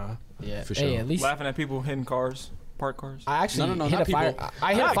right now. Yeah. For Hey, sure. at least Laughing at people hitting cars. park cars? I actually No, hit not a fire. people.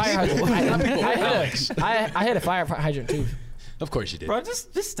 I hit a fire hydrant. I hit a fire hydrant too. Of course you did. Bro,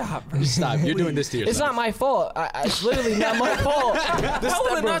 just stop, bro. Just stop. You're doing this to yourself. It's not my fault. It's literally not my fault. How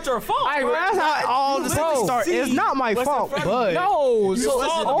is it not your fault? Bro, that's how all the Bro, things start. It's not my what's in fault, front of but No, so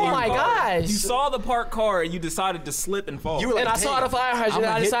saw the oh parked my car. gosh. You saw the parked car and you decided to slip and fall. You were like, And I saw "Damn, the fire hydrant. I'ma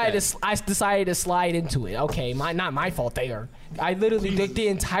And I hit decided that." I decided to slide into it. Okay, not my fault there. I literally the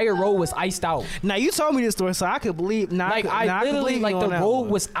entire road was iced out. now you told me this story, so I could believe. Now Like I I literally could believe like you the on that road one.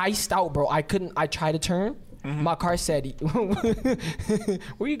 was iced out, bro. I couldn't. I tried to turn. My car said,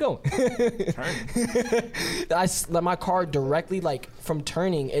 "Where you going?" Let my car directly like from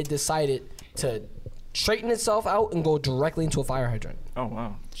turning. It decided to straighten itself out and go directly into a fire hydrant. Oh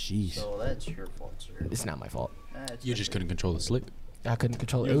wow. Jeez. So that's your fault, sir. It's not my fault. That's You just couldn't control the slip. I couldn't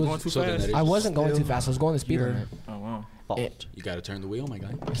control it. You It was going was. too So then fast. that is I just wasn't going too still fast. I was going the speed your limit. Oh wow. It- You got to turn the wheel, my guy.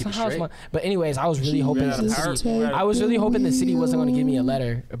 That's Keep it not how it's straight. my- But anyways, I was really hoping got a the power- city. we got a- I was really hoping the city wasn't going to give me a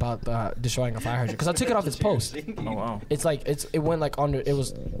letter about destroying a fire hydrant because I took it off its post. Oh wow. It's like it went like under. It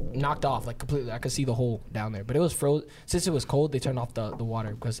was knocked off like completely. I could see the hole down there, but it was froze. Since it was cold, they turned off the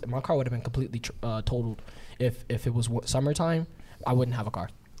water because my car would have been completely totaled if it was summertime. I wouldn't have a car.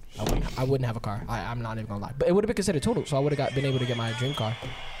 I wouldn't have a car. I'm not even gonna lie. But it would have been considered totaled, so I would have been able to get my dream car.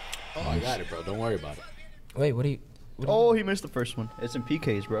 Oh, I got it, bro. Don't worry about it. Wait, what do you? Oh, he missed the first one. It's in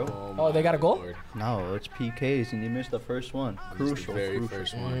PKs, bro. Oh, they got a goal? Lord. No, it's PKs, and he missed the first one. It's Crucial. the very crucial.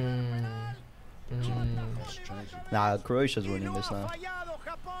 first one. That's tragic. Nah, Croatia's winning this now.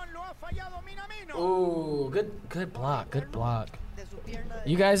 Ooh, good block, good block.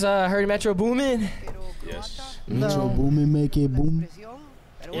 You guys heard Metro Boomin? Yes. Metro booming, make it boom.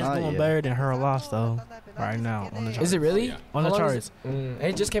 It's Ah, doing yeah. better than her loss though. Right now on the charts. Is it really? Yeah. On the How long is charts.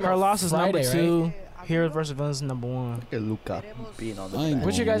 It just came Her out loss is Friday, number 2. Heroes versus Villains is number 1. Look at Luca being on the I ain't back.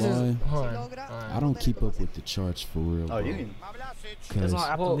 What's your guys' Why? hold on. I don't keep up with the charts for real. Oh, you bro. can. It's 'Cause- on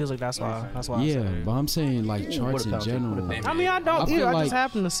Apple Well, Music. That's why. I yeah, said but I'm saying like Ooh, charts what a in penalty, general. what a penalty. I mean, I don't I feel either. I like- just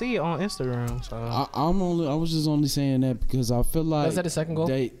happened to see it on Instagram. So I was just only saying that because I feel like Was that a second goal?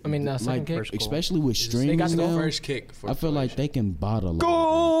 They, I mean, second like, kick? First goal. especially with They streaming got the now, First kick. For I feel like Croatia. they can bottle.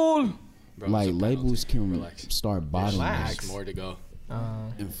 goal. Bro, Like it's a labels penalty. can Relax. start bottling There's this more to go.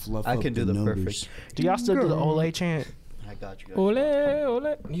 and fluff I up can do the numbers. perfect. Do y'all still do the Ole chant? I got you guys. Ole,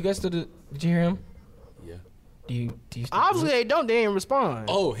 ole. You guys still did you hear him? Yeah. Do you still Obviously they don't. They didn't respond.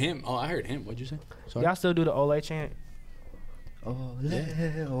 Oh, him. Oh, I heard him. What'd you say? Sorry. Y'all still do the Ole chant? Ole,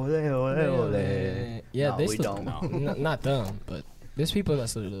 ole, ole, ole. Yeah, No, they we still don't. not them, but there's people that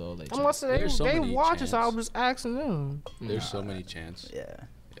still do the Ole. I must say There's so they many watch it, so I was chants. just asking them. There's so many chants. Yeah.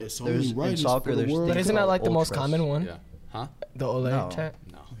 There's so There's many in writers soccer. for the There's world. But things isn't that called like the most ultras. common one? Yeah. Huh? The Ole No. chant?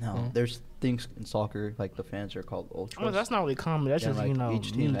 No. No, there's things in soccer like the fans are called ultras. Oh, that's not really common. That's and just like you know.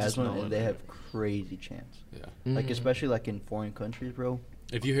 each team me has just one, knowing and they it. have crazy chants. Yeah. Like especially like in foreign countries, bro.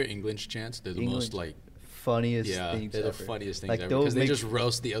 If you hear English chants, they're the most like Funniest yeah, things they're ever. the funniest things Like, ever they'll because they make- just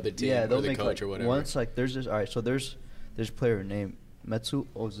roast the other team Yeah, or they'll the make coach like or whatever. once like there's this. All right, so there's a player named Metsu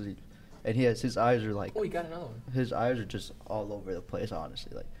Ozil, and his eyes are like Oh, you got another one. his eyes are just all over the place,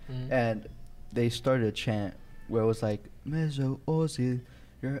 honestly. Like, Mhm. and they started a chant where it was like Mesut Ozil,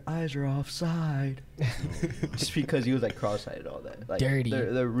 your eyes are offside, just because he was like cross-eyed and all that. Like, Dirty.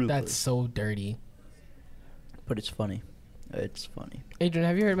 They're ruthless. That's so dirty. But it's funny. It's funny. Adrian,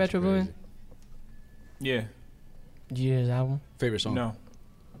 have you heard Metro Crazy. Boomin? Yeah. Did you hear his album? Favorite song? No.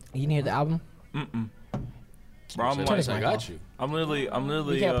 You didn't hear the album? Mm-mm. Bro, I'm Said, Turn his I mic got off. you. I'm literally.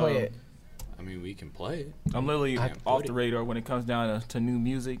 You can't play it. I mean, we can play it. I'm literally I- off the radar when it comes down to new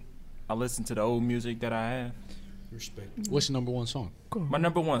music. I listen to the old music that I have. Respect. What's your number one song? My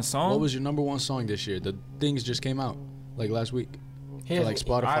number one song. What was your number one song this year? The things just came out like last week for like I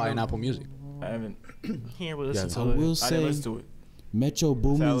Spotify haven't- and Apple Music. I haven't. He ain't really listen I to will it. I didn't say listen to it. Metro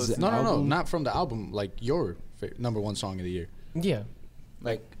Boomin's listen- No, album. not from the album. Like your number one song of the year. Yeah.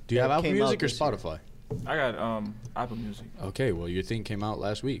 Like, do you That have Apple came Music out or this year. Spotify? I got Apple Music. Okay, well, your thing came out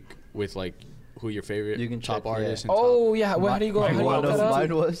last week with like who your favorite You can top check, yeah. artists. And Oh yeah. Well, how do you go? How do you Mine look was- that up?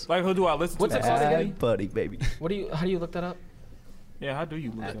 Mine was Like who do I listen What's to? it called again? Bad Buddy, baby. What do you? How do you look that up? Yeah, how do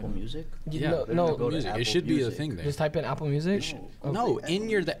you look at Apple it? Music. You- Yeah, no, there's no. Apple Go to Music. Apple It should be a Music. thing there. Just type in Apple Music. No, in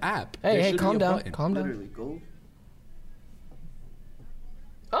the app. Hey, there hey, should calm be a down, button. calm down. Literally go,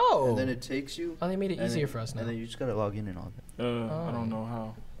 Oh. and then it takes you. Oh, they made it and easier then- for us now. And then you just gotta log in and all that. I don't know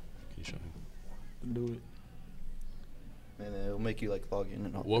how Can you show him? to do it. And then it'll make you like log in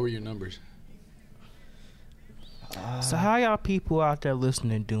and all. What were your numbers? So how y'all people out there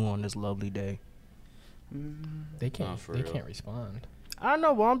listening do on this lovely day? They can't. for They real. can't respond. I don't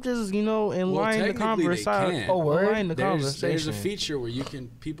know, but I'm just enlightening the technically they conversation. can. Oh, word? The There's conversation. a feature where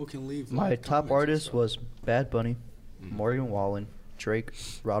people can leave. My like, top comments and artist stuff. was Bad Bunny. Morgan Wallen, Drake,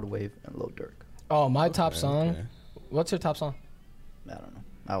 Rod Wave, and Lil Durk. Oh, my top Okay, song. okay. What's your top song? I don't know.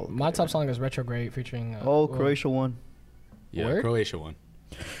 I'll look My it top up. song is Retrograde featuring. Oh, well, Croatia won. Yeah, Word? Croatia won.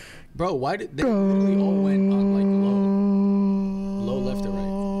 Bro, why did they literally all went on like low left or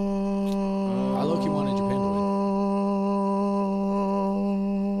right? I low key wanted Japan to win.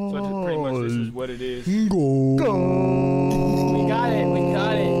 So just pretty much this is what it is. We got it. We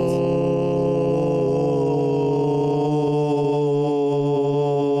got it.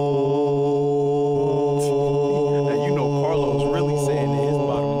 Now, you know Carlos really saying that his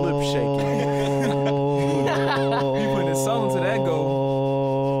bottom lip shaking. You putting a song to that go.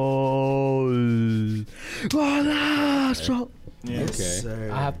 Yeah. Okay.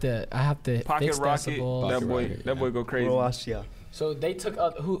 I have to Pocket fix Rocket. decibels. That Pocket boy. Rocket, That boy go crazy. Croatia. So they took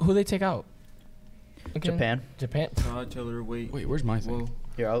out who they take out? Again? Japan. Japan. Todd Teller, wait. Wait, where's my thing? Whoa.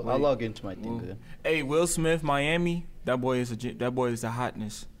 Here, I'll Wait. log into my thing. Whoa. Good. Hey, Will Smith, Miami. That boy is the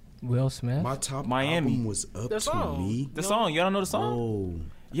hotness. Will Smith. My top Miami. album was up The to song. me. The song, y'all don't know the song? Oh,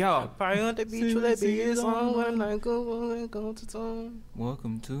 Yo, Fire on the beach with that big song when I go to town.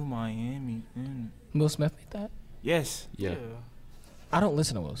 welcome to Miami. Will Smith made that. Yes. Yeah. I don't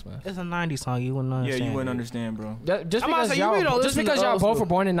listen to Will Smith. It's a 90s song. You wouldn't Yeah, understand. you wouldn't it. understand, bro. Just I'm about to because say, you y'all, really don't just listen to because y'all old both school. were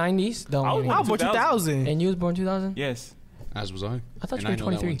born in '90s, don't. I was mean born I was born 2000. 2000. And you was born 2000. Yes. As was I. I thought And you were I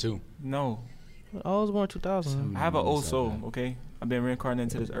know that 23. one too. No. I was born 2000. I have an old soul, okay? I've been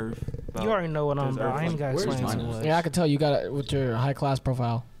reincarnated into this earth. You already know what I'm There's about. I ain't got to Where's explain mine too at? much. Yeah, I could tell you got it with your high class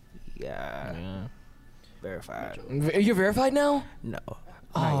profile. Yeah. Verified. You're verified now? No.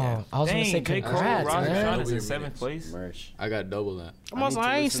 Oh, I was gonna say J. Cole, congrats, Rock man. Sean is in Weird 7th minutes. place. Merch. I got double that. I'm also, need to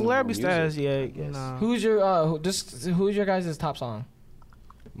I ain't listen to more celebrity status music, yet. I guess. Nah. Who's your who's your guys' top song?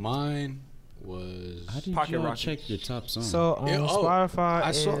 Mine was. How did Pocket y'all Rocket. check your top song? So on Yeah, Spotify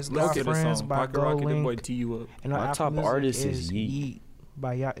I saw- is Look Got at the Friends song. by Pocket Go Rocket, that boy Link. tee you up. And My our top Apple Music artist is Yeet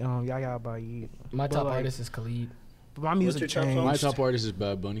by Yaya by Yeet. My But, top like, artist is Khalid. But my music your top changed. song? My top artist is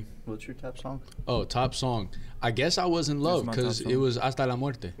Bad Bunny. What's your top song? Oh, top song. I guess I was in love my because top it song. was Hasta la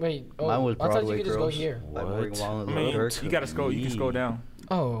Muerte. Wait, oh, Mine was I thought you Broadway could just go Girls. here. By Morgan Wallen I and mean, Lil Durk. you gotta scroll. You can scroll down.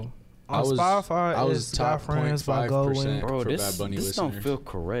 Oh, I On was- Spotify I was is top Got Friends by Go 0.5%. Link. Bro, For this, Bad Bunny this don't listeners. feel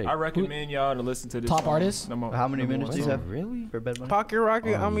correct. I recommend y'all to listen to this. Top song. artist? How many minutes do you What? have Really? for Bad Bunny? Pocket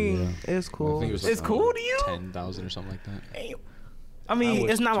Rocket, Oh, I mean, yeah. it's I cool. think it was It's like cool to you? 10,000 or something like that. I mean,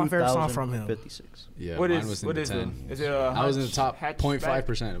 it's not my favorite song from him. 56. Yeah, What mine is was in what the is it? 10. Is it I was in the top hatchback?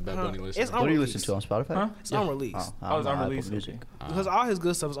 0.5% of Bad Bunny Huh. listeners. It's What do you listen unreleased. to on Spotify? Huh? It's Yeah. unreleased. Oh, I was I'm on unreleased. Apple Music. Because all his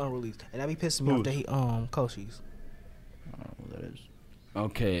good stuff is unreleased. And that be pissing me off that he Koshis. I don't know what that is.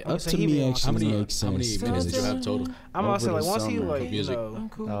 Okay, I'm gonna up say to he be me on actually How many makes how many sense. minutes did you have because total? I'm gonna say Over like the once he summer. like you Music. know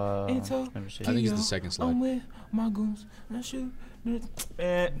Let me see. I think it's the second slide. with my goons. I shoot. Man,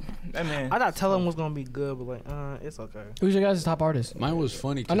 that man. I thought Tell Him was gonna be good, but like it's okay. who's your guys' top artist? Mine was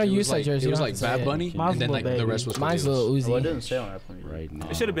funny. 'cause I know it you was said like, yours, It you was don't like have to say Bad it. Bunny, Mine's and then Lil like the Baby. rest was Mine's Cordelis. Lil Oh, it Uzi. doesn't say on Apple Music. right now.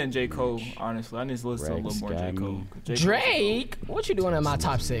 It should have been J. Cole, honestly. I need to listen to a Rex little more J. got Cole. me. 'Cause J. Cole's Drake, what you doing in my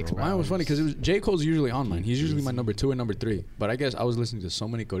top 6, bro? Mine was funny because it was J. Cole's usually on mine. He's usually my number 2 and number 3. But I guess I was listening to so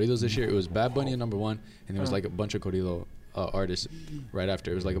many corridos this year. It was Bad Bunny at number 1, and there was like a bunch of corrido artists right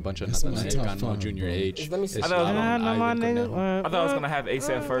after. It was like a bunch of That's my Nathaniel top Cano, five, Junior bro. H. Let me see. I thought- Islam, I Ivan Cornell. I thought I was gonna have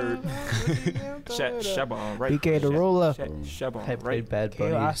ASAP Ferg. Shabba, right? BK the Roller. Shabba, I played right? Bad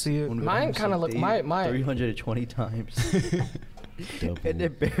Bunny. I see it. one of Mine them kinda look- my- 320 times. Double And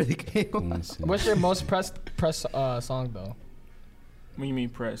it barely came on. coincidence. What's your most press song though? When you mean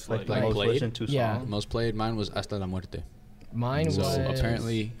press, like, Like most played? listened to Yeah. song. Most played, mine was Hasta la Muerte. Mine So was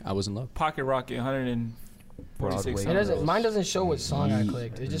apparently, I was in love. Pocket Rocket, 146. Broadway. It doesn't. Mine doesn't show what song I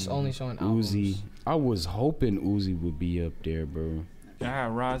clicked. It's just only showing albums. Uzi. I was hoping Uzi would be up there, bro. I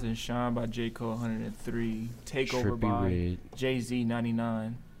had Rise and Shine by J. Cole, 103. Takeover by Trippy Jay-Z,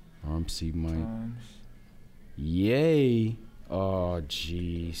 99. Red, RMC Mike. Times. Yay. Oh,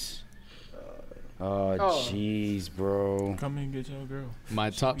 jeez. Oh, Oh. jeez, bro. Come and get your girl. My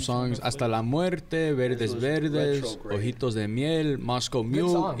top songs: Hasta la Muerte, Verdes Verdes, Retrograde. Ojitos de Miel, Moscow Mule,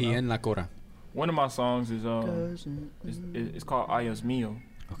 song, y bro. En la Cora. One of my songs is it's called Ayos Mio.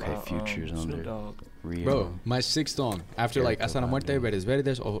 Okay, by, Future's Snoop under. Dogg. Real. Bro, my 6th song after like Hasta la Muerte, Jericho, Verdes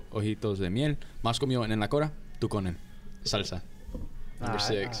Verdes, Ojitos de Miel, Moscow Mule, and En la Cora, Tu con él. Salsa. Number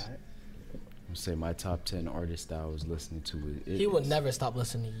 6. I'm say my top 10 artists that I was listening to. He would never stop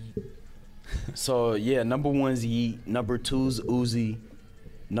listening to Yeet. So yeah, number 1's Yeet, number 2's Uzi,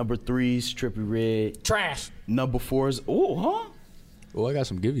 number 3's Trippie Redd, Trash. number 4's huh? Oh, I got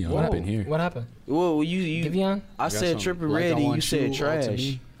some Giveon up in here. What happened? Well, you Giveon? I got said some Trippie Like I Redd and you Want said You, All to trash.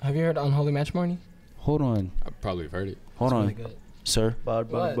 Me. Have you heard Unholy Matrimony? Hold on, I probably have heard it. hold It's on. really good. Sir,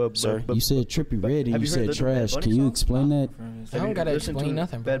 What? sir, you said Trippy Red and Have you you heard said the Bad trash. Bunny Can you song? explain that? I don't gotta Listen explain to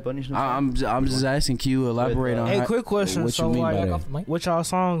nothing, bro. Bad Bunny's new song? I'm just asking. Can you elaborate on? Hey, how- quick question. What So, you mean like, by Back that? off the mic. What y'all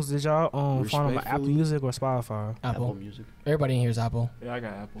songs did y'all find on like Apple Respectfully. Music or Spotify? Apple. Music. Everybody in here is Apple. Yeah, I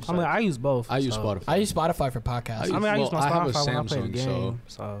got Apple. I mean, I use both. I use so- Spotify. I use Spotify for podcasts. I mean, I use my Well, I have a Spotify when I play the Samsung, game.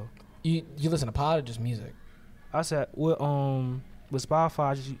 So You listen to pod or just music? I said with Spotify,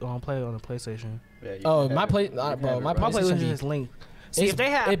 I just play it on the PlayStation. Yeah, you Oh, can my have it. play, You can bro, have it my right. My PlayStation PlayStation be- is linked. See, It's- if they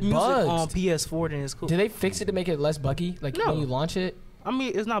have it music on bugs. PS4, then it's cool. Did they fix it to make it less buggy? Like No. when you launch it? I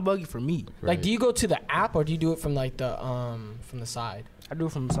mean, it's not buggy for me. Like, do you go to the app or do you do it from like the side? I do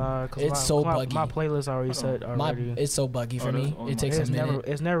it from the side. Cause It's so my buggy. My playlist already set My already. it's so buggy for Oh, me. that's on It my- takes a minute.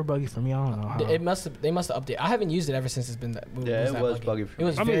 It's never buggy for me. I don't know how. They must have updated. I haven't used it ever since it's been that. Yeah, it that was buggy for It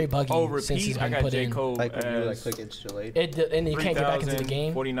was me. I mean, very buggy Oh, since it's repeat. I been got put J in. Cole Like when you like as click it's delayed. And you can't get back into the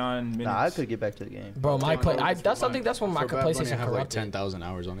game. 49 minutes. Nah, I could get back to the game. Bro, my J. play. Cole I is that's I fine. think that's when my For Bad Bunny, I PlayStation have like corrupted. 10,000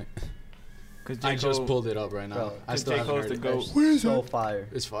 hours on it. Cause I J. just Cole, pulled it up right now. Bro, I Cause still J. haven't Cole's heard the it. GOAT. It's so fire.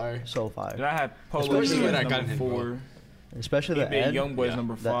 It's fire. So fire. Then I had Polo Especially G when I number got him, bro. 4. Especially the NBA end. Youngboy's yeah.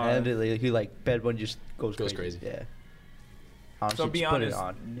 number The 5. end, he like Bad Bunny just goes Goes crazy. crazy. Yeah. Honestly, So be just put it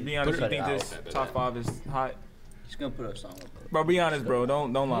honest. on. Be honest. Put You it think out. this top 5 is hot? He's gonna put a song. Bro, be honest, bro.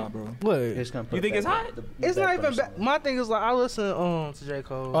 Don't lie, bro. What? He's gonna put You think Bad it's Bunny- hot? the It's Bad not Bunny even song. bad. My thing is like I listen to J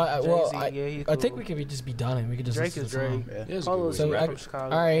Cole. Well, Jay-Z, yeah, he's I think cool. we could just be done and we could just Drake listen is to the song. Drake. Yeah. Yeah, it's Polo good. is So, rap I- from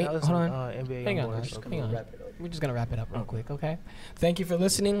Chicago. all right, I listen hold to, on. NBA Hang on, Youngboy, guys. so Hang cool. on. Wrap it up. We're just gonna wrap it up real quick, okay? Thank you for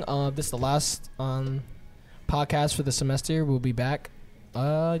listening. This is the last podcast for the semester. We'll be back. You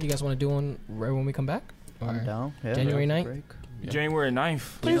guys want to do one right when we come back? I'm Or- down. Yeah, January yeah, 9th? break. January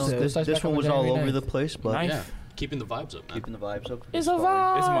 9th. You know, Please do. this Starts back one on was all January over 9th. the place, but Ninth. Yeah, keeping the vibes up, man. keeping the vibes up. It's a fun.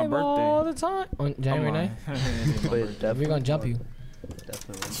 vibe It's my birthday. all the time. On January 9th? But it's We're definitely gonna jump you.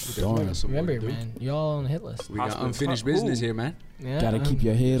 Definitely. Darn. Remember, man, y'all on the hit list. We got Hospital. unfinished Ooh. business here, man. Yeah, Gotta keep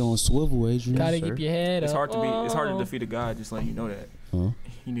your head on swivel, Adrian. Gotta sir. keep your head It's up. hard to be. It's hard to Oh. defeat a god. Just letting you know that. Huh?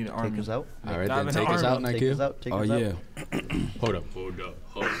 You need an Take army. us out. All right, Dive then in take the us army. out, Take us Nike. out. Take Oh us out. yeah. Hold up.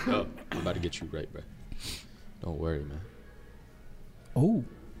 I'm about to get you right, bro. Don't worry, man. Oh,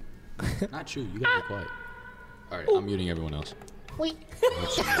 Not you. You gotta be quiet. All right, I'm muting everyone else. There's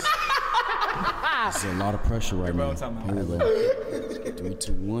a lot of pressure right now. Everybody on time. Here we go. 3,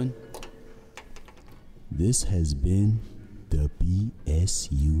 2, 1. This has been the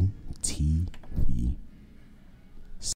BSU TV.